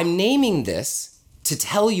so I'm naming this to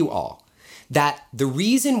tell you all that the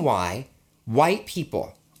reason why white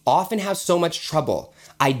people often have so much trouble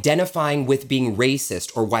identifying with being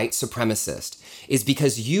racist or white supremacist is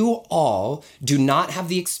because you all do not have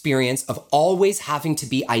the experience of always having to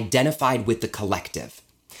be identified with the collective.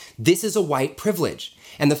 This is a white privilege.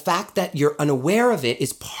 And the fact that you're unaware of it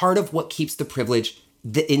is part of what keeps the privilege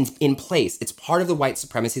in place. It's part of the white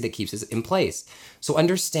supremacy that keeps it in place. So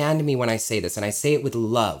understand me when I say this, and I say it with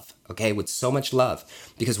love, okay, with so much love,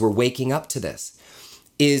 because we're waking up to this,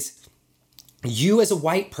 is you as a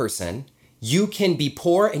white person, you can be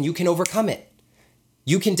poor and you can overcome it.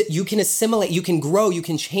 You can assimilate, you can grow, you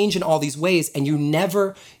can change in all these ways, and you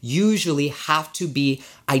never usually have to be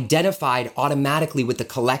identified automatically with the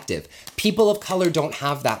collective. People of color don't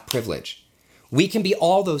have that privilege. We can be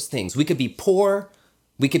all those things. We could be poor,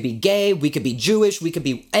 we could be gay, we could be Jewish, we could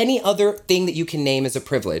be any other thing that you can name as a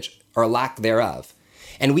privilege or a lack thereof.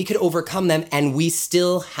 And we could overcome them, and we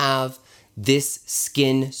still have this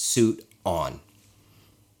skin suit on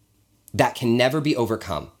that can never be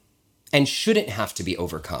overcome and shouldn't have to be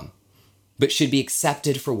overcome, but should be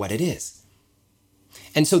accepted for what it is.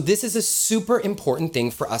 And so this is a super important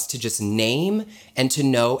thing for us to just name and to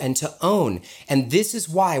know and to own. And this is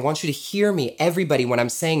why I want you to hear me, everybody, when I'm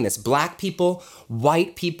saying this, Black people,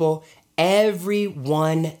 white people,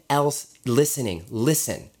 everyone else listening,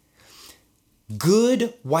 listen.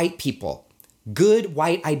 Good white people, good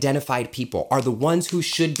white identified people are the ones who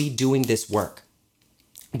should be doing this work.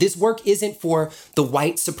 This work isn't for the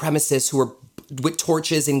white supremacists who are with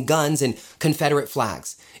torches and guns and Confederate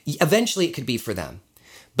flags. Eventually it could be for them.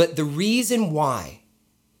 But the reason why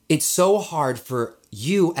it's so hard for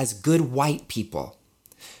you as good white people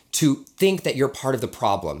to think that you're part of the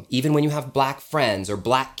problem, even when you have Black friends or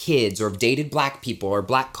Black kids or dated Black people or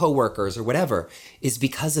Black coworkers or whatever, is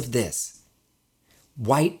because of this.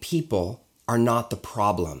 White people are not the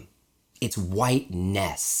problem. It's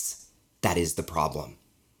whiteness that is the problem.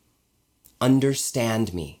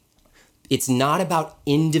 Understand me. It's not about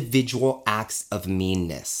individual acts of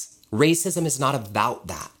meanness. Racism is not about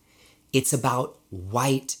that. It's about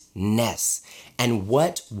whiteness and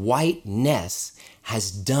what whiteness has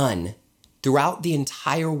done throughout the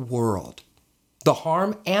entire world. The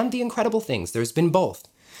harm and the incredible things, there's been both,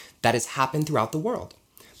 that has happened throughout the world.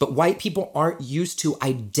 But white people aren't used to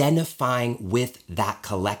identifying with that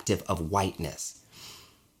collective of whiteness.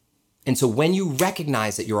 And so when you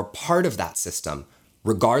recognize that you're a part of that system,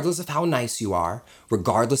 regardless of how nice you are,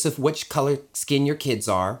 regardless of which color skin your kids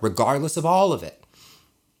are, regardless of all of it,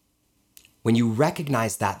 when you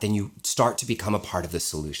recognize that, then you start to become a part of the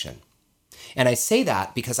solution. And I say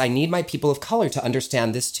that because I need my people of color to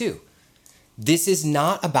understand this too. This is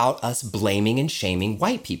not about us blaming and shaming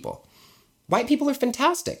white people. White people are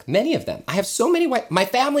fantastic, many of them. I have so many my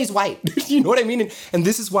family's white, you know what I mean? And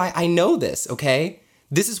this is why I know this, okay?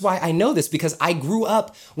 This is why I know this, because I grew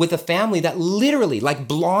up with a family that literally, like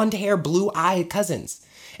blonde hair, blue-eyed cousins.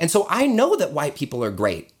 And so I know that white people are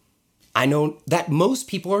great. I know that most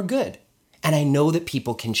people are good, and I know that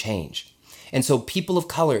people can change. And so people of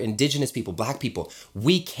color, indigenous people, black people,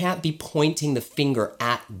 we can't be pointing the finger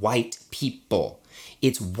at white people.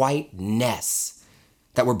 It's whiteness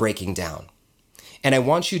that we're breaking down. And I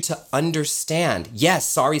want you to understand, yes,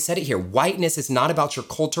 Sari said it here, whiteness is not about your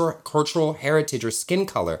cultural heritage or skin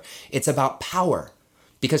color. It's about power.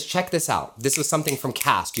 Because check this out. This was something from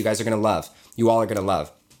Cast you guys are going to love. You all are going to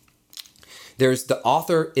love. There's the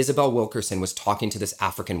author Isabel Wilkerson was talking to this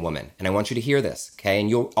African woman, and I want you to hear this, okay?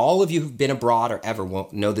 And all of you who've been abroad or ever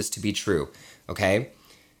won't know this to be true, okay?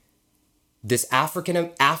 This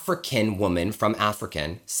African woman from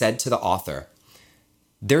African said to the author,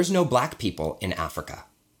 "There's no black people in Africa."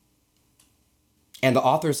 And the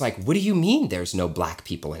author's like, "What do you mean there's no black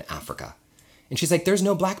people in Africa?" And she's like, "There's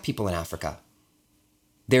no black people in Africa.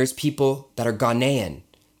 There's people that are Ghanaian.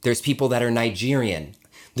 There's people that are Nigerian.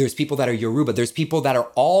 There's people that are Yoruba. There's people that are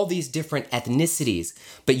all these different ethnicities,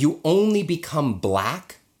 but you only become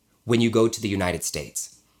black when you go to the United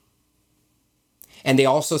States." And they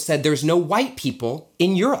also said there's no white people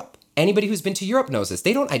in Europe. Anybody who's been to Europe knows this.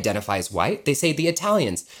 They don't identify as white. They say the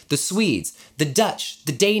Italians, the Swedes, the Dutch,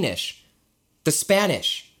 the Danish, the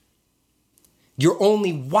Spanish. You're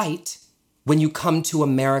only white when you come to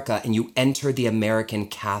America and you enter the American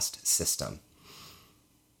caste system.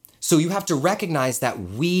 So you have to recognize that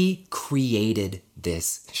we created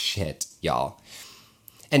this shit, y'all.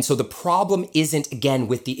 And so the problem isn't, again,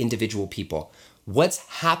 with the individual people. What's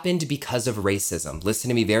happened because of racism? Listen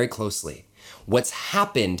to me very closely. What's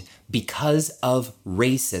happened because of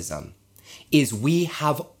racism is we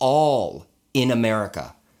have all in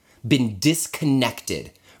America been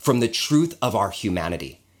disconnected from the truth of our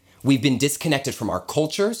humanity. We've been disconnected from our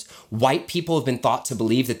cultures. White people have been thought to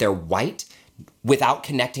believe that they're white without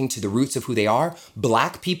connecting to the roots of who they are.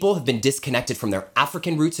 Black people have been disconnected from their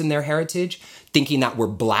African roots and their heritage, thinking that we're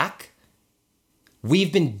black.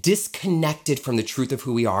 We've been disconnected from the truth of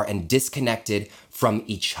who we are and disconnected from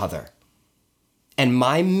each other. And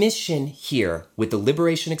my mission here with the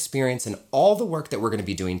Liberation Experience and all the work that we're going to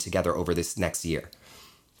be doing together over this next year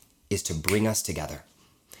is to bring us together,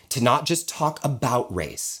 to not just talk about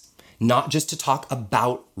race, not just to talk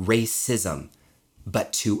about racism,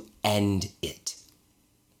 but to end it.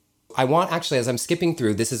 I want, actually, as I'm skipping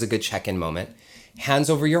through, this is a good check-in moment. Hands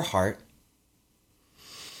over your heart.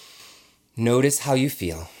 Notice how you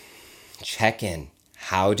feel. Check in.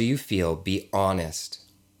 How do you feel? Be honest.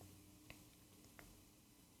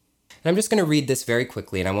 And I'm just going to read this very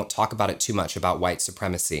quickly, and I won't talk about it too much about white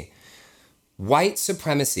supremacy. White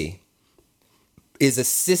supremacy is a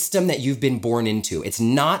system that you've been born into. It's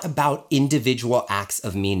not about individual acts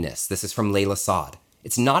of meanness. This is from Layla Saad.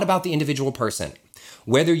 It's not about the individual person.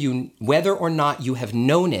 Whether or not you have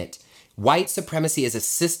known it, white supremacy is a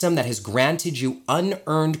system that has granted you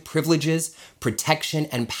unearned privileges, protection,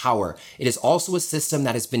 and power. It is also a system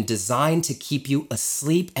that has been designed to keep you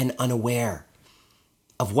asleep and unaware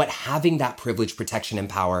of what having that privilege, protection, and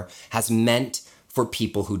power has meant for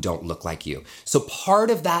people who don't look like you. So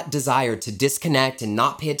part of that desire to disconnect and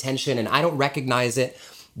not pay attention, and I don't recognize it,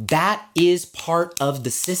 that is part of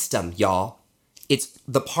the system, y'all. It's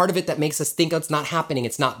the part of it that makes us think it's not happening,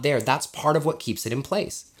 it's not there. That's part of what keeps it in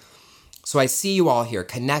place. So I see you all here,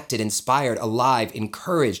 connected, inspired, alive,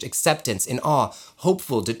 encouraged, acceptance, in awe,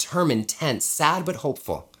 hopeful, determined, tense, sad but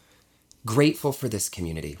hopeful, grateful for this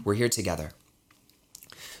community. We're here together.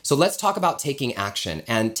 So let's talk about taking action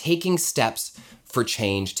and taking steps for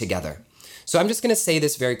change together. So I'm just going to say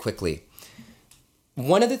this very quickly.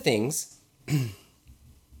 One of the things,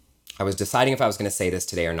 I was deciding if I was going to say this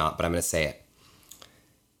today or not, but I'm going to say it,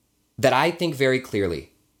 that I think very clearly,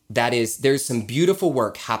 that is, there's some beautiful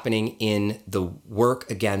work happening in the work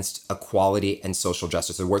against equality and social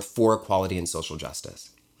justice, the work for equality and social justice.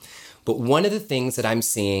 But one of the things that I'm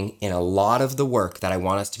seeing in a lot of the work that I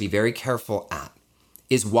want us to be very careful at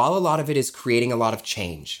is, while a lot of it is creating a lot of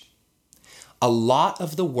change, a lot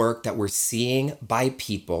of the work that we're seeing by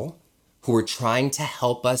people who are trying to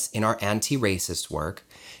help us in our anti-racist work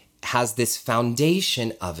has this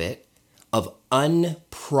foundation of it of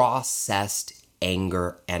unprocessed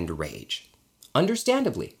anger and rage,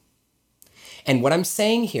 understandably. And what I'm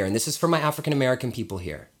saying here, and this is for my African American people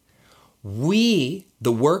here, the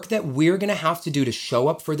work that we're going to have to do to show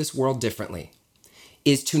up for this world differently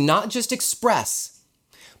is to not just express,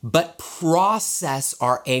 but process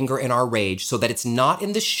our anger and our rage so that it's not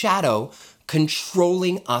in the shadow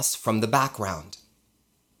controlling us from the background.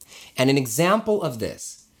 And an example of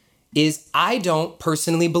this is, I don't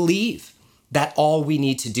personally believe that all we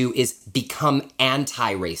need to do is become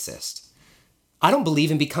anti-racist. I don't believe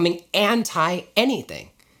in becoming anti-anything.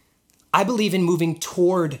 I believe in moving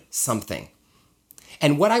toward something.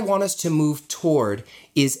 And what I want us to move toward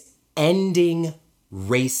is ending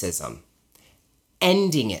racism.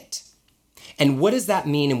 Ending it. And what does that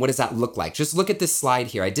mean and what does that look like? Just look at this slide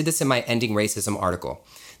here. I did this in my Ending Racism article.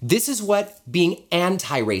 This is what being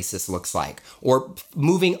anti-racist looks like, or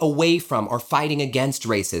moving away from or fighting against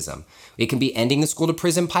racism. It can be ending the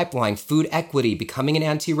school-to-prison pipeline, food equity, becoming an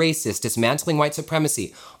anti-racist, dismantling white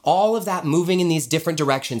supremacy, all of that moving in these different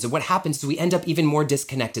directions. And what happens is we end up even more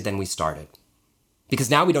disconnected than we started. Because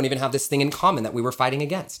now we don't even have this thing in common that we were fighting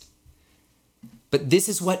against. But this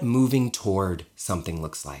is what moving toward something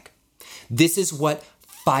looks like. This is what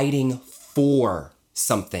fighting for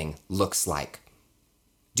something looks like.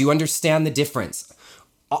 Do you understand the difference?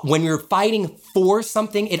 When you're fighting for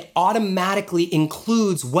something, it automatically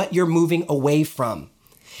includes what you're moving away from.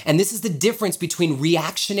 And this is the difference between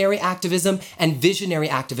reactionary activism and visionary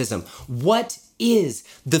activism. What is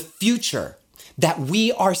the future that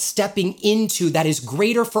we are stepping into that is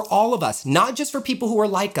greater for all of us, not just for people who are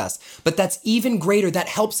like us, but that's even greater, that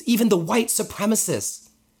helps even the white supremacists,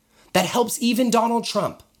 that helps even Donald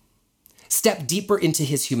Trump step deeper into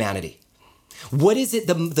his humanity? What is it,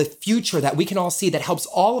 the future that we can all see that helps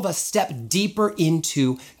all of us step deeper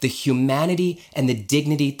into the humanity and the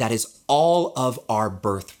dignity that is all of our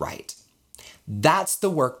birthright? That's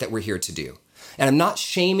the work that we're here to do. And I'm not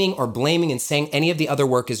shaming or blaming and saying any of the other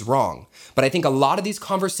work is wrong, but I think a lot of these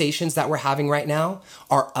conversations that we're having right now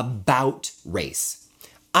are about race.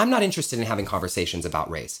 I'm not interested in having conversations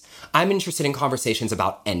about race. I'm interested in conversations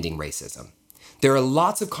about ending racism. There are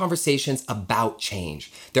lots of conversations about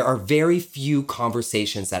change. There are very few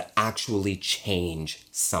conversations that actually change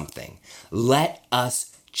something. Let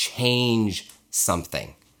us change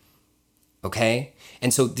something, okay?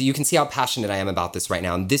 And so you can see how passionate I am about this right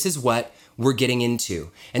now. And this is what we're getting into.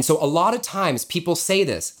 And so a lot of times people say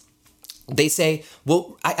this. They say,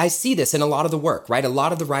 well, I see this in a lot of the work, right? A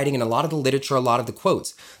lot of the writing and a lot of the literature, a lot of the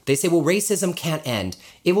quotes. They say, well, racism can't end.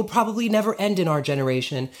 It will probably never end in our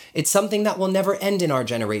generation. It's something that will never end in our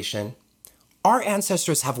generation. Our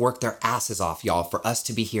ancestors have worked their asses off, y'all, for us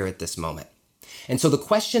to be here at this moment. And so the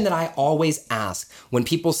question that I always ask when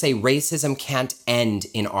people say racism can't end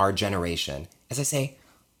in our generation is I say,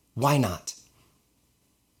 why not?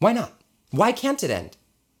 Why not? Why can't it end?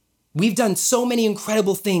 We've done so many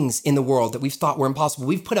incredible things in the world that we've thought were impossible.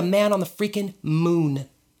 We've put a man on the freaking moon.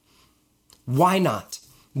 Why not?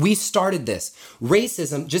 We started this.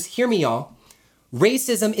 Racism, just hear me, y'all.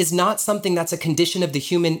 Racism is not something that's a condition of the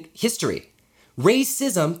human history.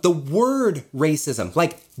 Racism, the word racism,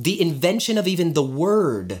 like the invention of even the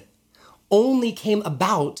word, only came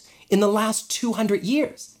about in the last 200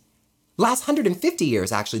 years. Last 150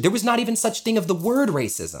 years, actually. There was not even such thing of the word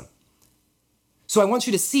racism. So I want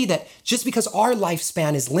you to see that just because our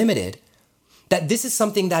lifespan is limited, that this is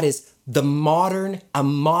something that is a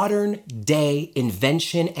modern day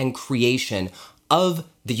invention and creation of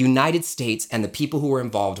the United States and the people who were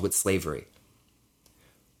involved with slavery.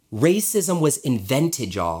 Racism was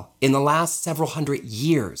invented, y'all, in the last several hundred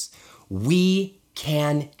years. We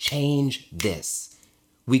can change this.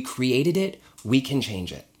 We created it, we can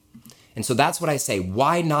change it. And so that's what I say.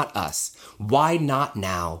 Why not us? Why not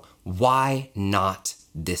now? Why not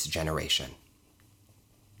this generation?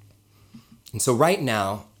 And so right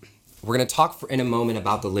now, we're going to talk in a moment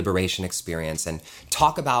about the liberation experience and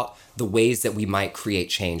talk about the ways that we might create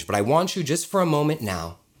change. But I want you just for a moment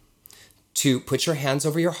now to put your hands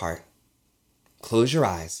over your heart, close your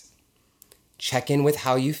eyes, check in with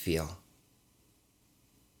how you feel.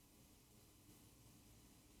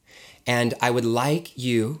 And I would like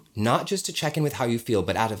you not just to check in with how you feel,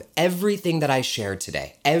 but out of everything that I shared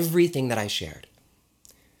today, everything that I shared,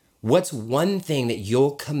 what's one thing that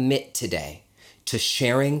you'll commit today to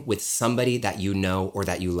sharing with somebody that you know or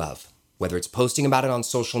that you love? Whether it's posting about it on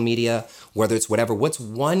social media, whether it's whatever, what's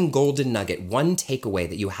one golden nugget, one takeaway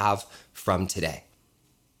that you have from today?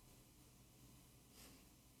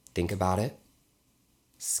 Think about it,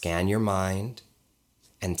 scan your mind,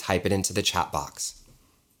 and type it into the chat box.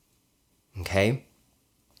 Okay?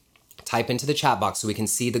 Type into the chat box so we can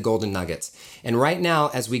see the golden nuggets. And right now,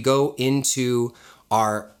 as we go into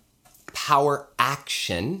our power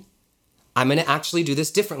action, I'm going to actually do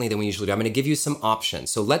this differently than we usually do. I'm going to give you some options.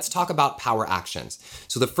 So let's talk about power actions.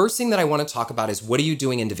 So the first thing that I want to talk about is, what are you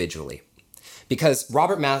doing individually? Because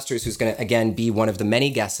Robert Masters, who's going to, again, be one of the many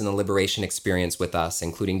guests in the Liberation Experience with us,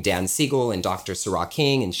 including Dan Siegel and Dr. Sarah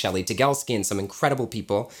King and Shelley Tegelski and some incredible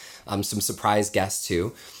people, some surprise guests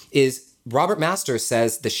too, is Robert Masters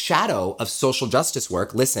says the shadow of social justice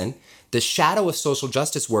work, listen, the shadow of social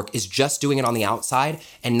justice work is just doing it on the outside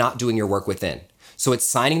and not doing your work within. So it's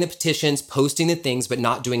signing the petitions, posting the things, but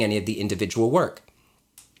not doing any of the individual work.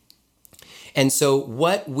 And so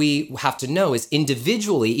what we have to know is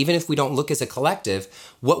individually, even if we don't look as a collective,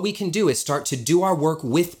 what we can do is start to do our work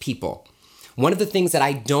with people. One of the things that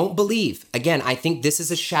I don't believe, again, I think this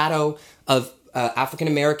is a shadow of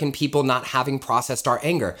African-American people not having processed our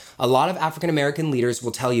anger. A lot of African-American leaders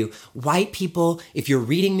will tell you, white people, if you're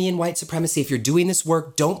reading me in white supremacy, if you're doing this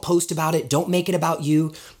work, don't post about it, don't make it about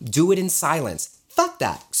you, do it in silence. Fuck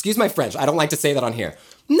that. Excuse my French. I don't like to say that on here.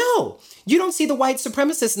 No, you don't see the white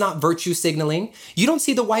supremacists not virtue signaling. You don't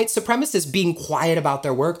see the white supremacists being quiet about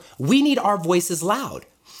their work. We need our voices loud.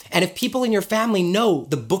 And if people in your family know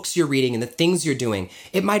the books you're reading and the things you're doing,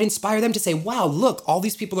 it might inspire them to say, wow, look, all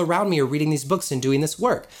these people around me are reading these books and doing this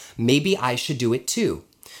work. Maybe I should do it too.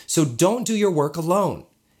 So don't do your work alone.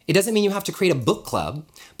 It doesn't mean you have to create a book club,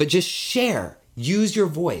 but just share, use your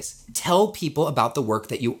voice, tell people about the work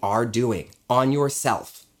that you are doing on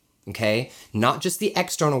yourself, okay? Not just the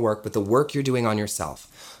external work, but the work you're doing on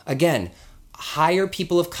yourself. Again, hire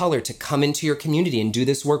people of color to come into your community and do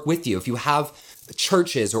this work with you. If you have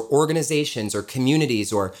churches or organizations or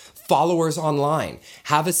communities or followers online,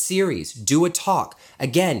 have a series, do a talk.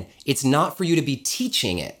 Again, it's not for you to be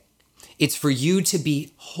teaching it. It's for you to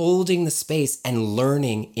be holding the space and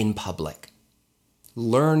learning in public,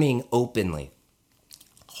 learning openly,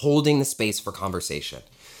 holding the space for conversation.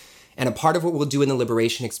 And a part of what we'll do in the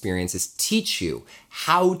Liberation Experience is teach you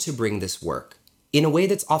how to bring this work in a way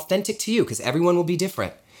that's authentic to you, because everyone will be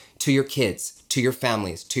different, to your kids, to your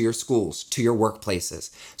families, to your schools, to your workplaces,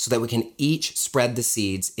 so that we can each spread the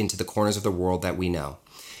seeds into the corners of the world that we know.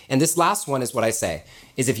 And this last one is what I say,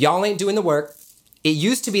 is if y'all ain't doing the work, it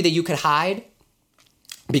used to be that you could hide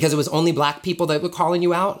because it was only black people that were calling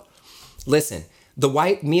you out. Listen,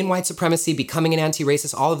 me and white supremacy, becoming an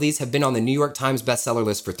anti-racist, all of these have been on the New York Times bestseller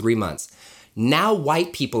list for 3 months. Now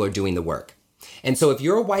white people are doing the work. And so if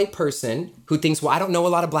you're a white person who thinks, well, I don't know a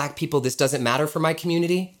lot of black people, this doesn't matter for my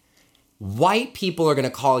community, white people are going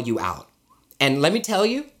to call you out. And let me tell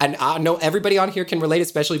you, and I know everybody on here can relate,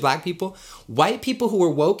 especially black people, white people who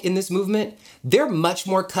are woke in this movement, they're much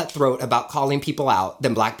more cutthroat about calling people out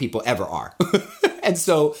than black people ever are. And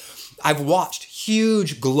so I've watched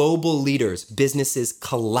huge global leaders, businesses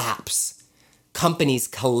collapse, companies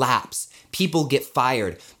collapse, people get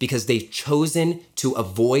fired because they've chosen to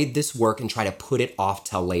avoid this work and try to put it off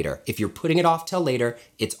till later. If you're putting it off till later,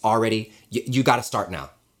 it's already, you got to start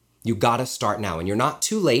now. You got to start now. And you're not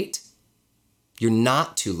too late. You're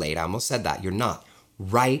not too late. I almost said that. You're not.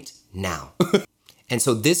 Right now. And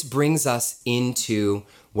so this brings us into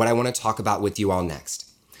what I want to talk about with you all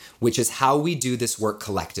next, which is how we do this work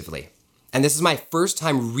collectively. And this is my first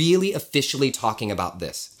time really officially talking about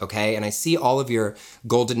this, okay? And I see all of your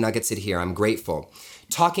golden nuggets in here. I'm grateful.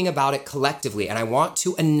 Talking about it collectively. And I want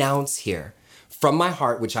to announce here from my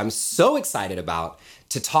heart, which I'm so excited about,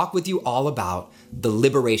 to talk with you all about the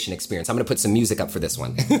Liberation Experience. I'm going to put some music up for this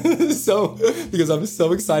one. Because I'm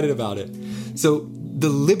so excited about it. So the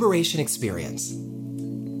Liberation Experience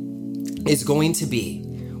is going to be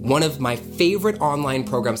one of my favorite online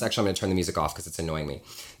programs. Actually, I'm going to turn the music off because it's annoying me,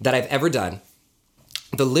 that I've ever done.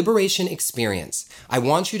 The Liberation Experience. I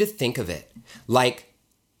want you to think of it like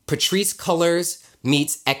Patrisse Cullors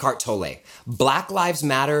meets Eckhart Tolle. Black Lives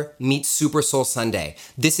Matter meets Super Soul Sunday.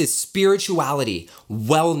 This is spirituality,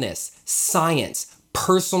 wellness, science,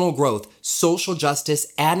 personal growth, social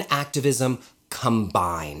justice, and activism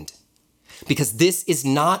combined. Because this is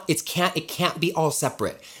not, it can't be all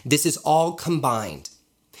separate. This is all combined.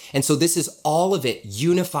 And so this is all of it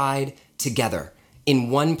unified together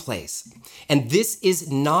in one place. And this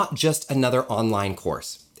is not just another online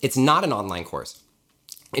course. It's not an online course.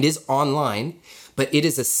 It is online, but it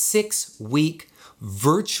is a 6-week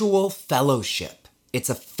virtual fellowship. It's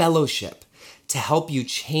a fellowship to help you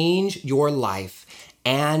change your life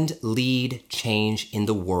and lead change in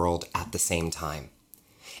the world at the same time.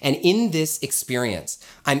 And in this experience,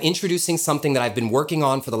 I'm introducing something that I've been working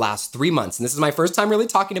on for the last 3 months, and this is my first time really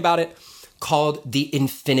talking about it, called the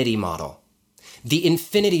Infinity Model. The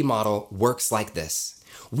Infinity Model works like this.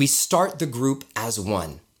 We start the group as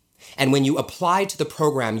one. And when you apply to the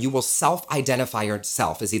program, you will self-identify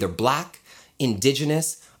yourself as either Black,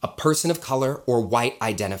 Indigenous, a person of color, or white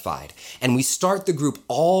identified. And we start the group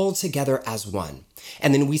all together as one.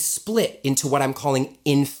 And then we split into what I'm calling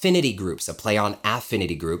infinity groups, a play on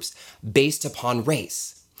affinity groups, based upon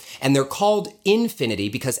race. And they're called infinity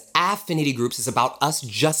because affinity groups is about us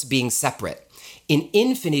just being separate. In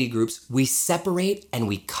infinity groups, we separate and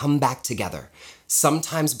we come back together.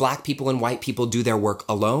 Sometimes Black people and white people do their work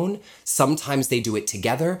alone. Sometimes they do it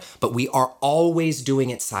together, but we are always doing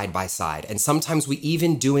it side by side. And sometimes we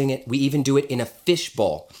even do it in a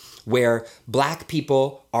fishbowl, where Black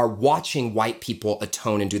people are watching white people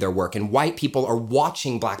atone and do their work, and white people are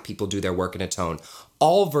watching Black people do their work and atone,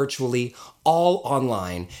 all virtually, all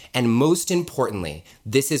online. And most importantly,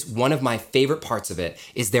 this is one of my favorite parts of it,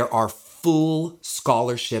 is there are full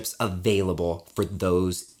scholarships available for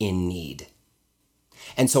those in need.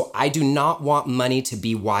 And so I do not want money to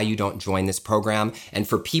be why you don't join this program. And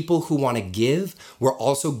for people who want to give, we're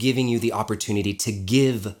also giving you the opportunity to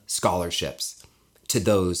give scholarships to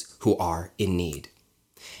those who are in need.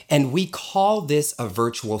 And we call this a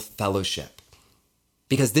virtual fellowship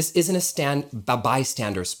because this isn't a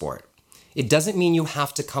bystander sport. It doesn't mean you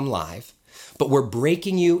have to come live, but we're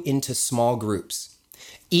breaking you into small groups.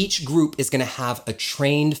 Each group is going to have a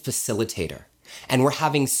trained facilitator, and we're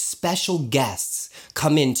having special guests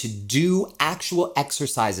come in to do actual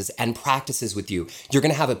exercises and practices with you. You're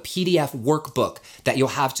going to have a PDF workbook that you'll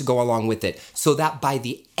have to go along with it, so that by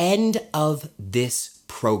the end of this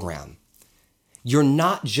program, you're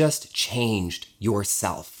not just changed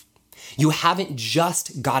yourself. You haven't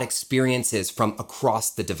just got experiences from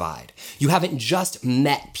across the divide. You haven't just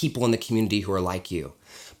met people in the community who are like you,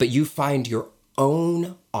 but you find your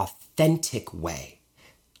own authentic way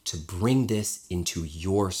to bring this into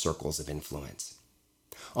your circles of influence.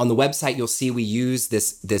 On the website, you'll see we use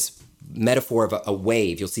this metaphor of a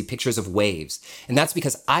wave. You'll see pictures of waves. And that's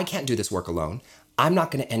because I can't do this work alone. I'm not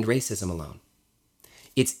going to end racism alone.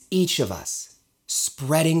 It's each of us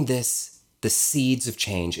spreading the seeds of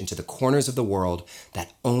change into the corners of the world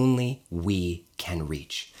that only we can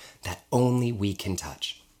reach, that only we can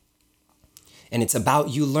touch. And it's about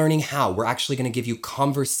you learning how. We're actually going to give you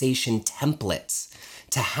conversation templates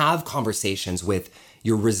to have conversations with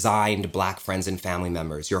your resigned Black friends and family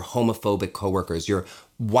members, your homophobic coworkers, your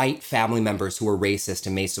white family members who are racist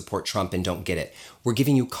and may support Trump and don't get it. We're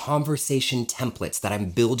giving you conversation templates that I'm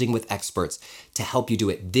building with experts to help you do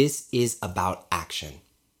it. This is about action.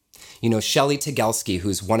 You know, Shelly Tegelski,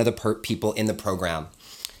 who's one of the people in the program,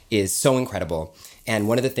 is so incredible. And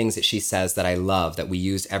one of the things that she says that I love that we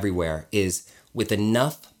use everywhere is, with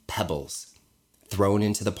enough pebbles thrown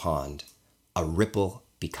into the pond, a ripple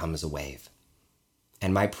becomes a wave.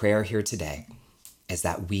 And my prayer here today is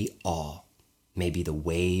that we all may be the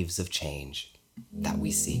waves of change that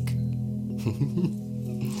we seek.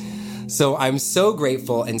 So I'm so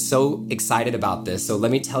grateful and so excited about this. So let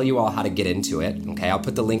me tell you all how to get into it. Okay, I'll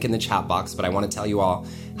put the link in the chat box, but I want to tell you all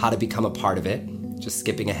how to become a part of it. Just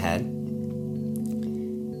skipping ahead.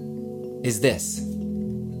 Is this.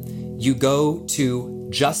 You go to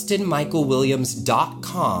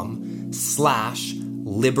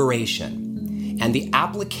justinmichaelwilliams.com/liberation. And the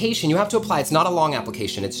application, you have to apply. It's not a long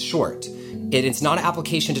application. It's short. It's not an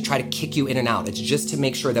application to try to kick you in and out. It's just to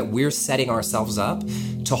make sure that we're setting ourselves up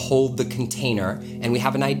to hold the container, and we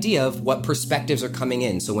have an idea of what perspectives are coming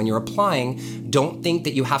in. So when you're applying, don't think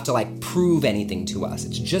that you have to prove anything to us.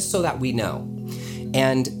 It's just so that we know.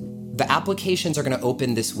 And the applications are going to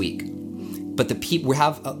open this week, but we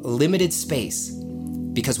have a limited space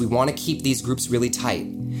because we want to keep these groups really tight.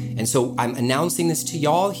 And so I'm announcing this to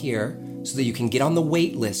y'all here so that you can get on the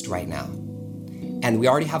wait list right now. And we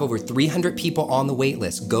already have over 300 people on the wait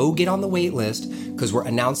list. Go get on the wait list because we're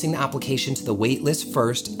announcing the application to the wait list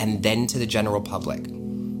first and then to the general public.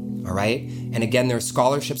 All right? And again, there are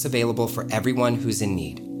scholarships available for everyone who's in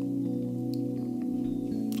need.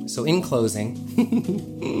 So in closing,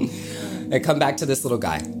 I come back to this little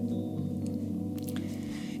guy.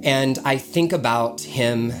 And I think about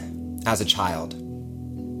him as a child.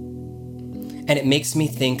 And it makes me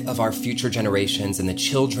think of our future generations and the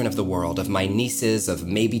children of the world, of my nieces, of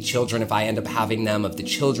maybe children if I end up having them, of the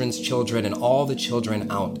children's children, and all the children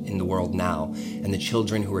out in the world now, and the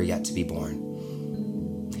children who are yet to be born.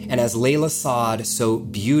 And as Layla Saad so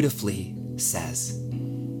beautifully says,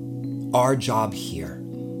 our job here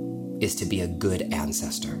is to be a good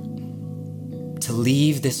ancestor, to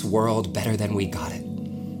leave this world better than we got it,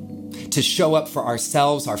 to show up for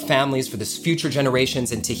ourselves, our families, for this future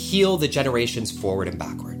generations, and to heal the generations forward and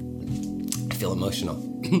backward. I feel emotional.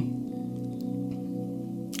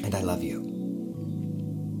 And I love you.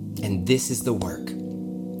 And this is the work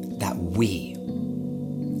that we,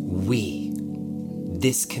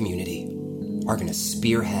 this community, are going to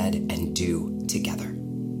spearhead and do together.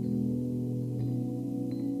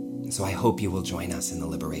 So I hope you will join us in the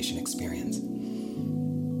liberation experience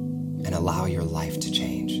and allow your life to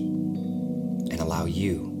change. And allow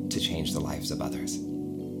you to change the lives of others. In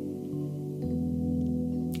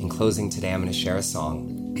closing today, I'm going to share a song.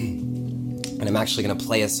 And I'm actually going to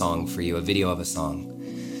play a song for you, a video of a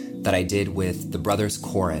song that I did with the brothers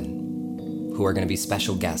Koren, who are going to be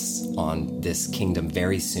special guests on this Kingdom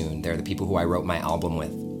very soon. They're the people who I wrote my album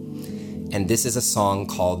with. And this is a song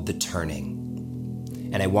called The Turning.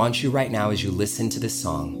 And I want you right now, as you listen to this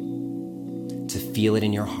song, to feel it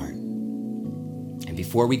in your heart. And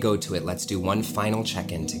before we go to it, let's do one final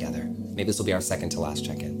check-in together. Maybe this will be our second to last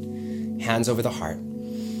check-in. Hands over the heart.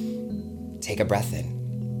 Take a breath in.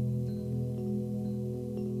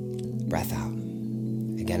 Breath out.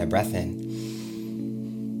 Again, a breath in.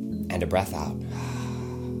 And a breath out.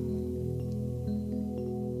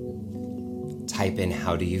 Type in,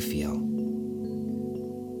 how do you feel?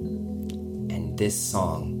 And this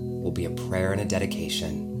song will be a prayer and a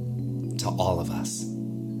dedication to all of us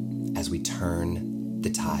as we turn the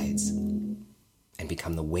tides and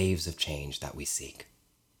become the waves of change that we seek.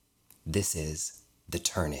 This is The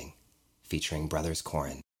Turning, featuring Brothers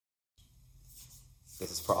Koren.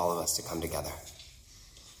 This is for all of us to come together.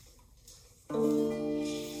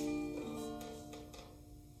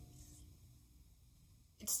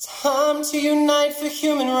 It's time to unite for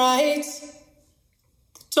human rights.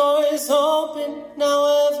 The door is open,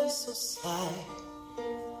 now ever so slight.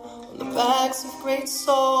 On the backs of great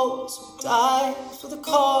souls who died for the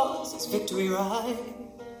cause as victory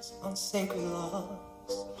rides on sacred laws.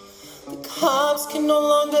 The cops can no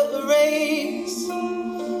longer erase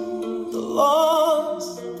the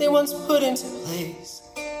laws they once put into place.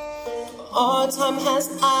 Our time has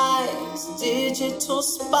eyes, digital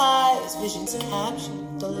spies, visions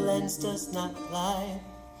captured, the lens does not lie.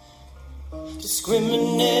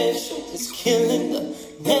 Discrimination is killing the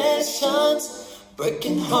nations,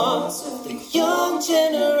 breaking hearts of the young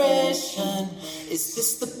generation. Is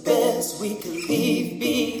this the best we could leave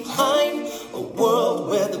behind? A world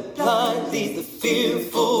where the blind lead the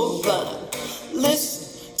fearful blind. Listen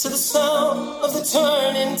to the sound of the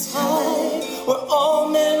turning tide, where all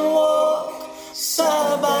men walk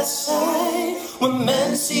side by side, where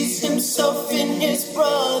man sees himself in his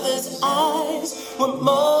brother's eyes, where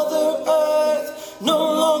Mother Earth no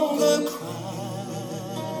longer cries,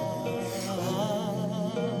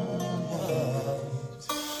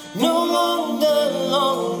 no longer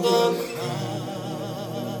cries.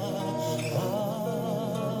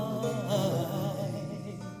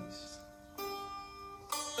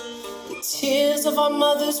 Tears of our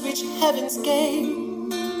mothers reach heaven's gate.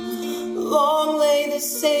 Long lay the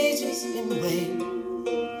sages in wait.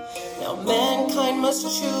 Now mankind must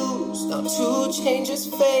choose now to change his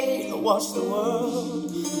fate or watch the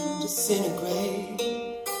world disintegrate.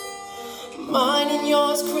 Mine and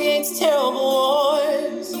yours creates terrible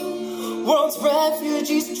wars. World's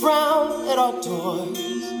refugees drown at our doors.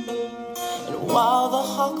 And while the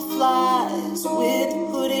hawk flies with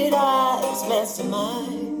hooded eyes, man's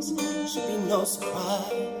demise should be no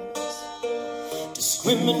surprise.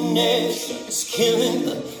 Discrimination is killing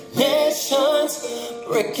the nations,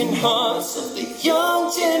 breaking hearts of the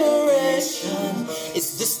young generation.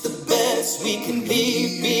 Is this the best we can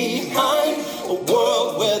leave behind? A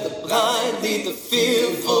world where the blind lead the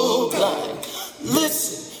fearful blind.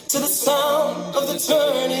 Listen to the sound of the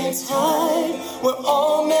turning tide, where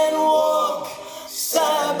all men walk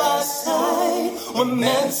side by side, where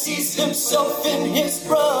man sees himself in his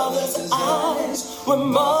brother's eyes, where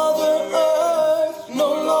Mother Earth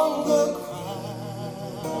no longer cries,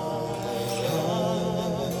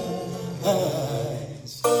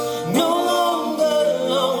 no longer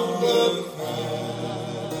cries.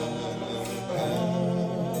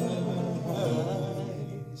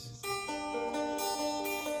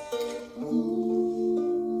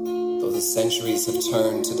 Though the centuries have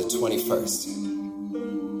turned to the 21st,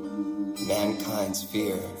 mankind's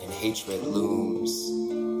fear and hatred looms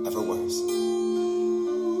ever worse.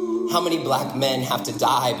 How many black men have to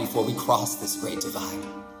die before we cross this great divide?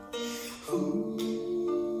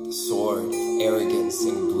 The sword of arrogance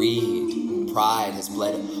and greed and pride has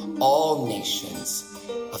bled all nations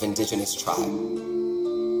of indigenous tribe.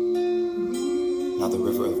 Now the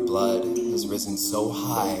river of blood has risen so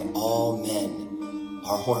high, all men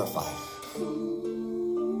are horrified.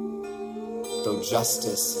 Though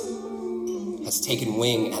justice has taken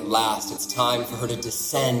wing at last, it's time for her to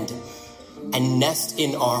descend and nest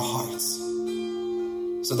in our hearts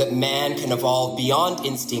so that man can evolve beyond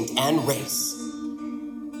instinct and race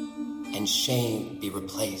and shame be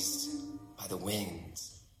replaced by the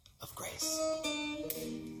wings of grace.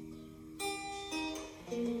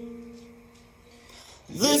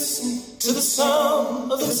 Listen to the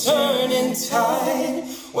sound of the turning tide,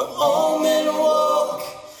 where all men walk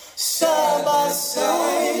side by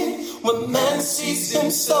side, where man sees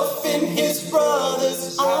himself in his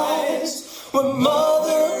brother's eyes, where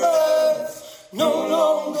Mother Earth no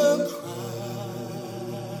longer cries,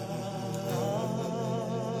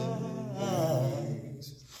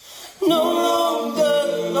 no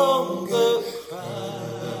longer cries.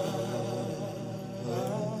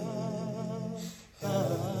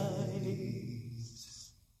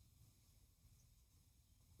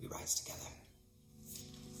 We rise together.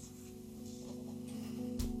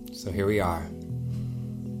 So here we are,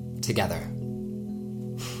 together.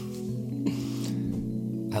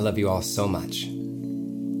 I love you all so much.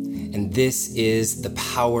 And this is the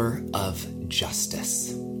power of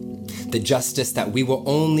justice. The justice that we will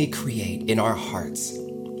only create in our hearts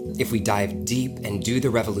if we dive deep and do the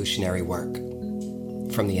revolutionary work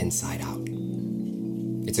from the inside out.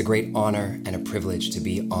 It's a great honor and a privilege to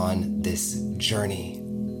be on this journey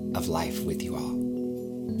of life with you all.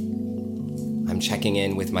 I'm checking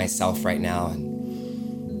in with myself right now, and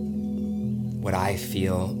what I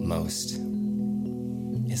feel most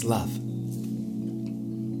is love.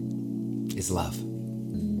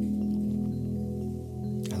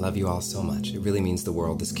 I love you all so much. It really means the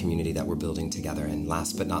world, this community that we're building together. And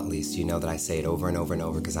last but not least, you know that I say it over and over and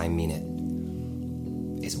over because I mean it,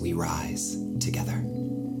 is we rise together.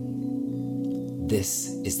 This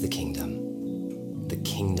is the kingdom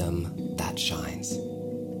that shines.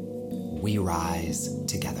 We rise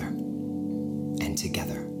together, and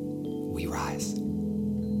together we rise.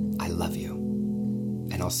 I love you,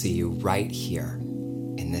 and I'll see you right here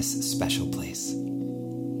in this special place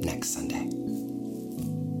next Sunday.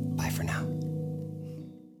 Bye for now.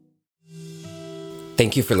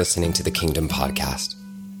 Thank you for listening to the Kingdom Podcast.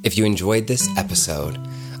 If you enjoyed this episode,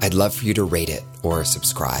 I'd love for you to rate it or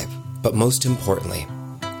subscribe, but most importantly,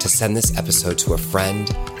 to send this episode to a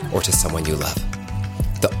friend or to someone you love.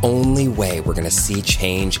 The only way we're going to see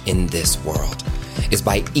change in this world is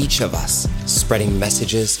by each of us spreading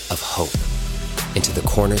messages of hope into the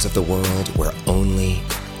corners of the world where only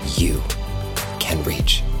you can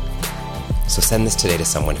reach. So send this today to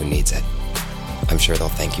someone who needs it. I'm sure they'll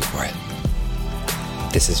thank you for it.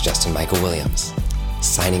 This is Justin Michael Williams,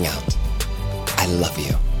 signing out. I love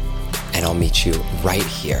you, and I'll meet you right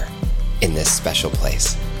here in this special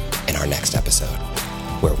place in our next episode,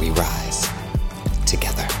 where we rise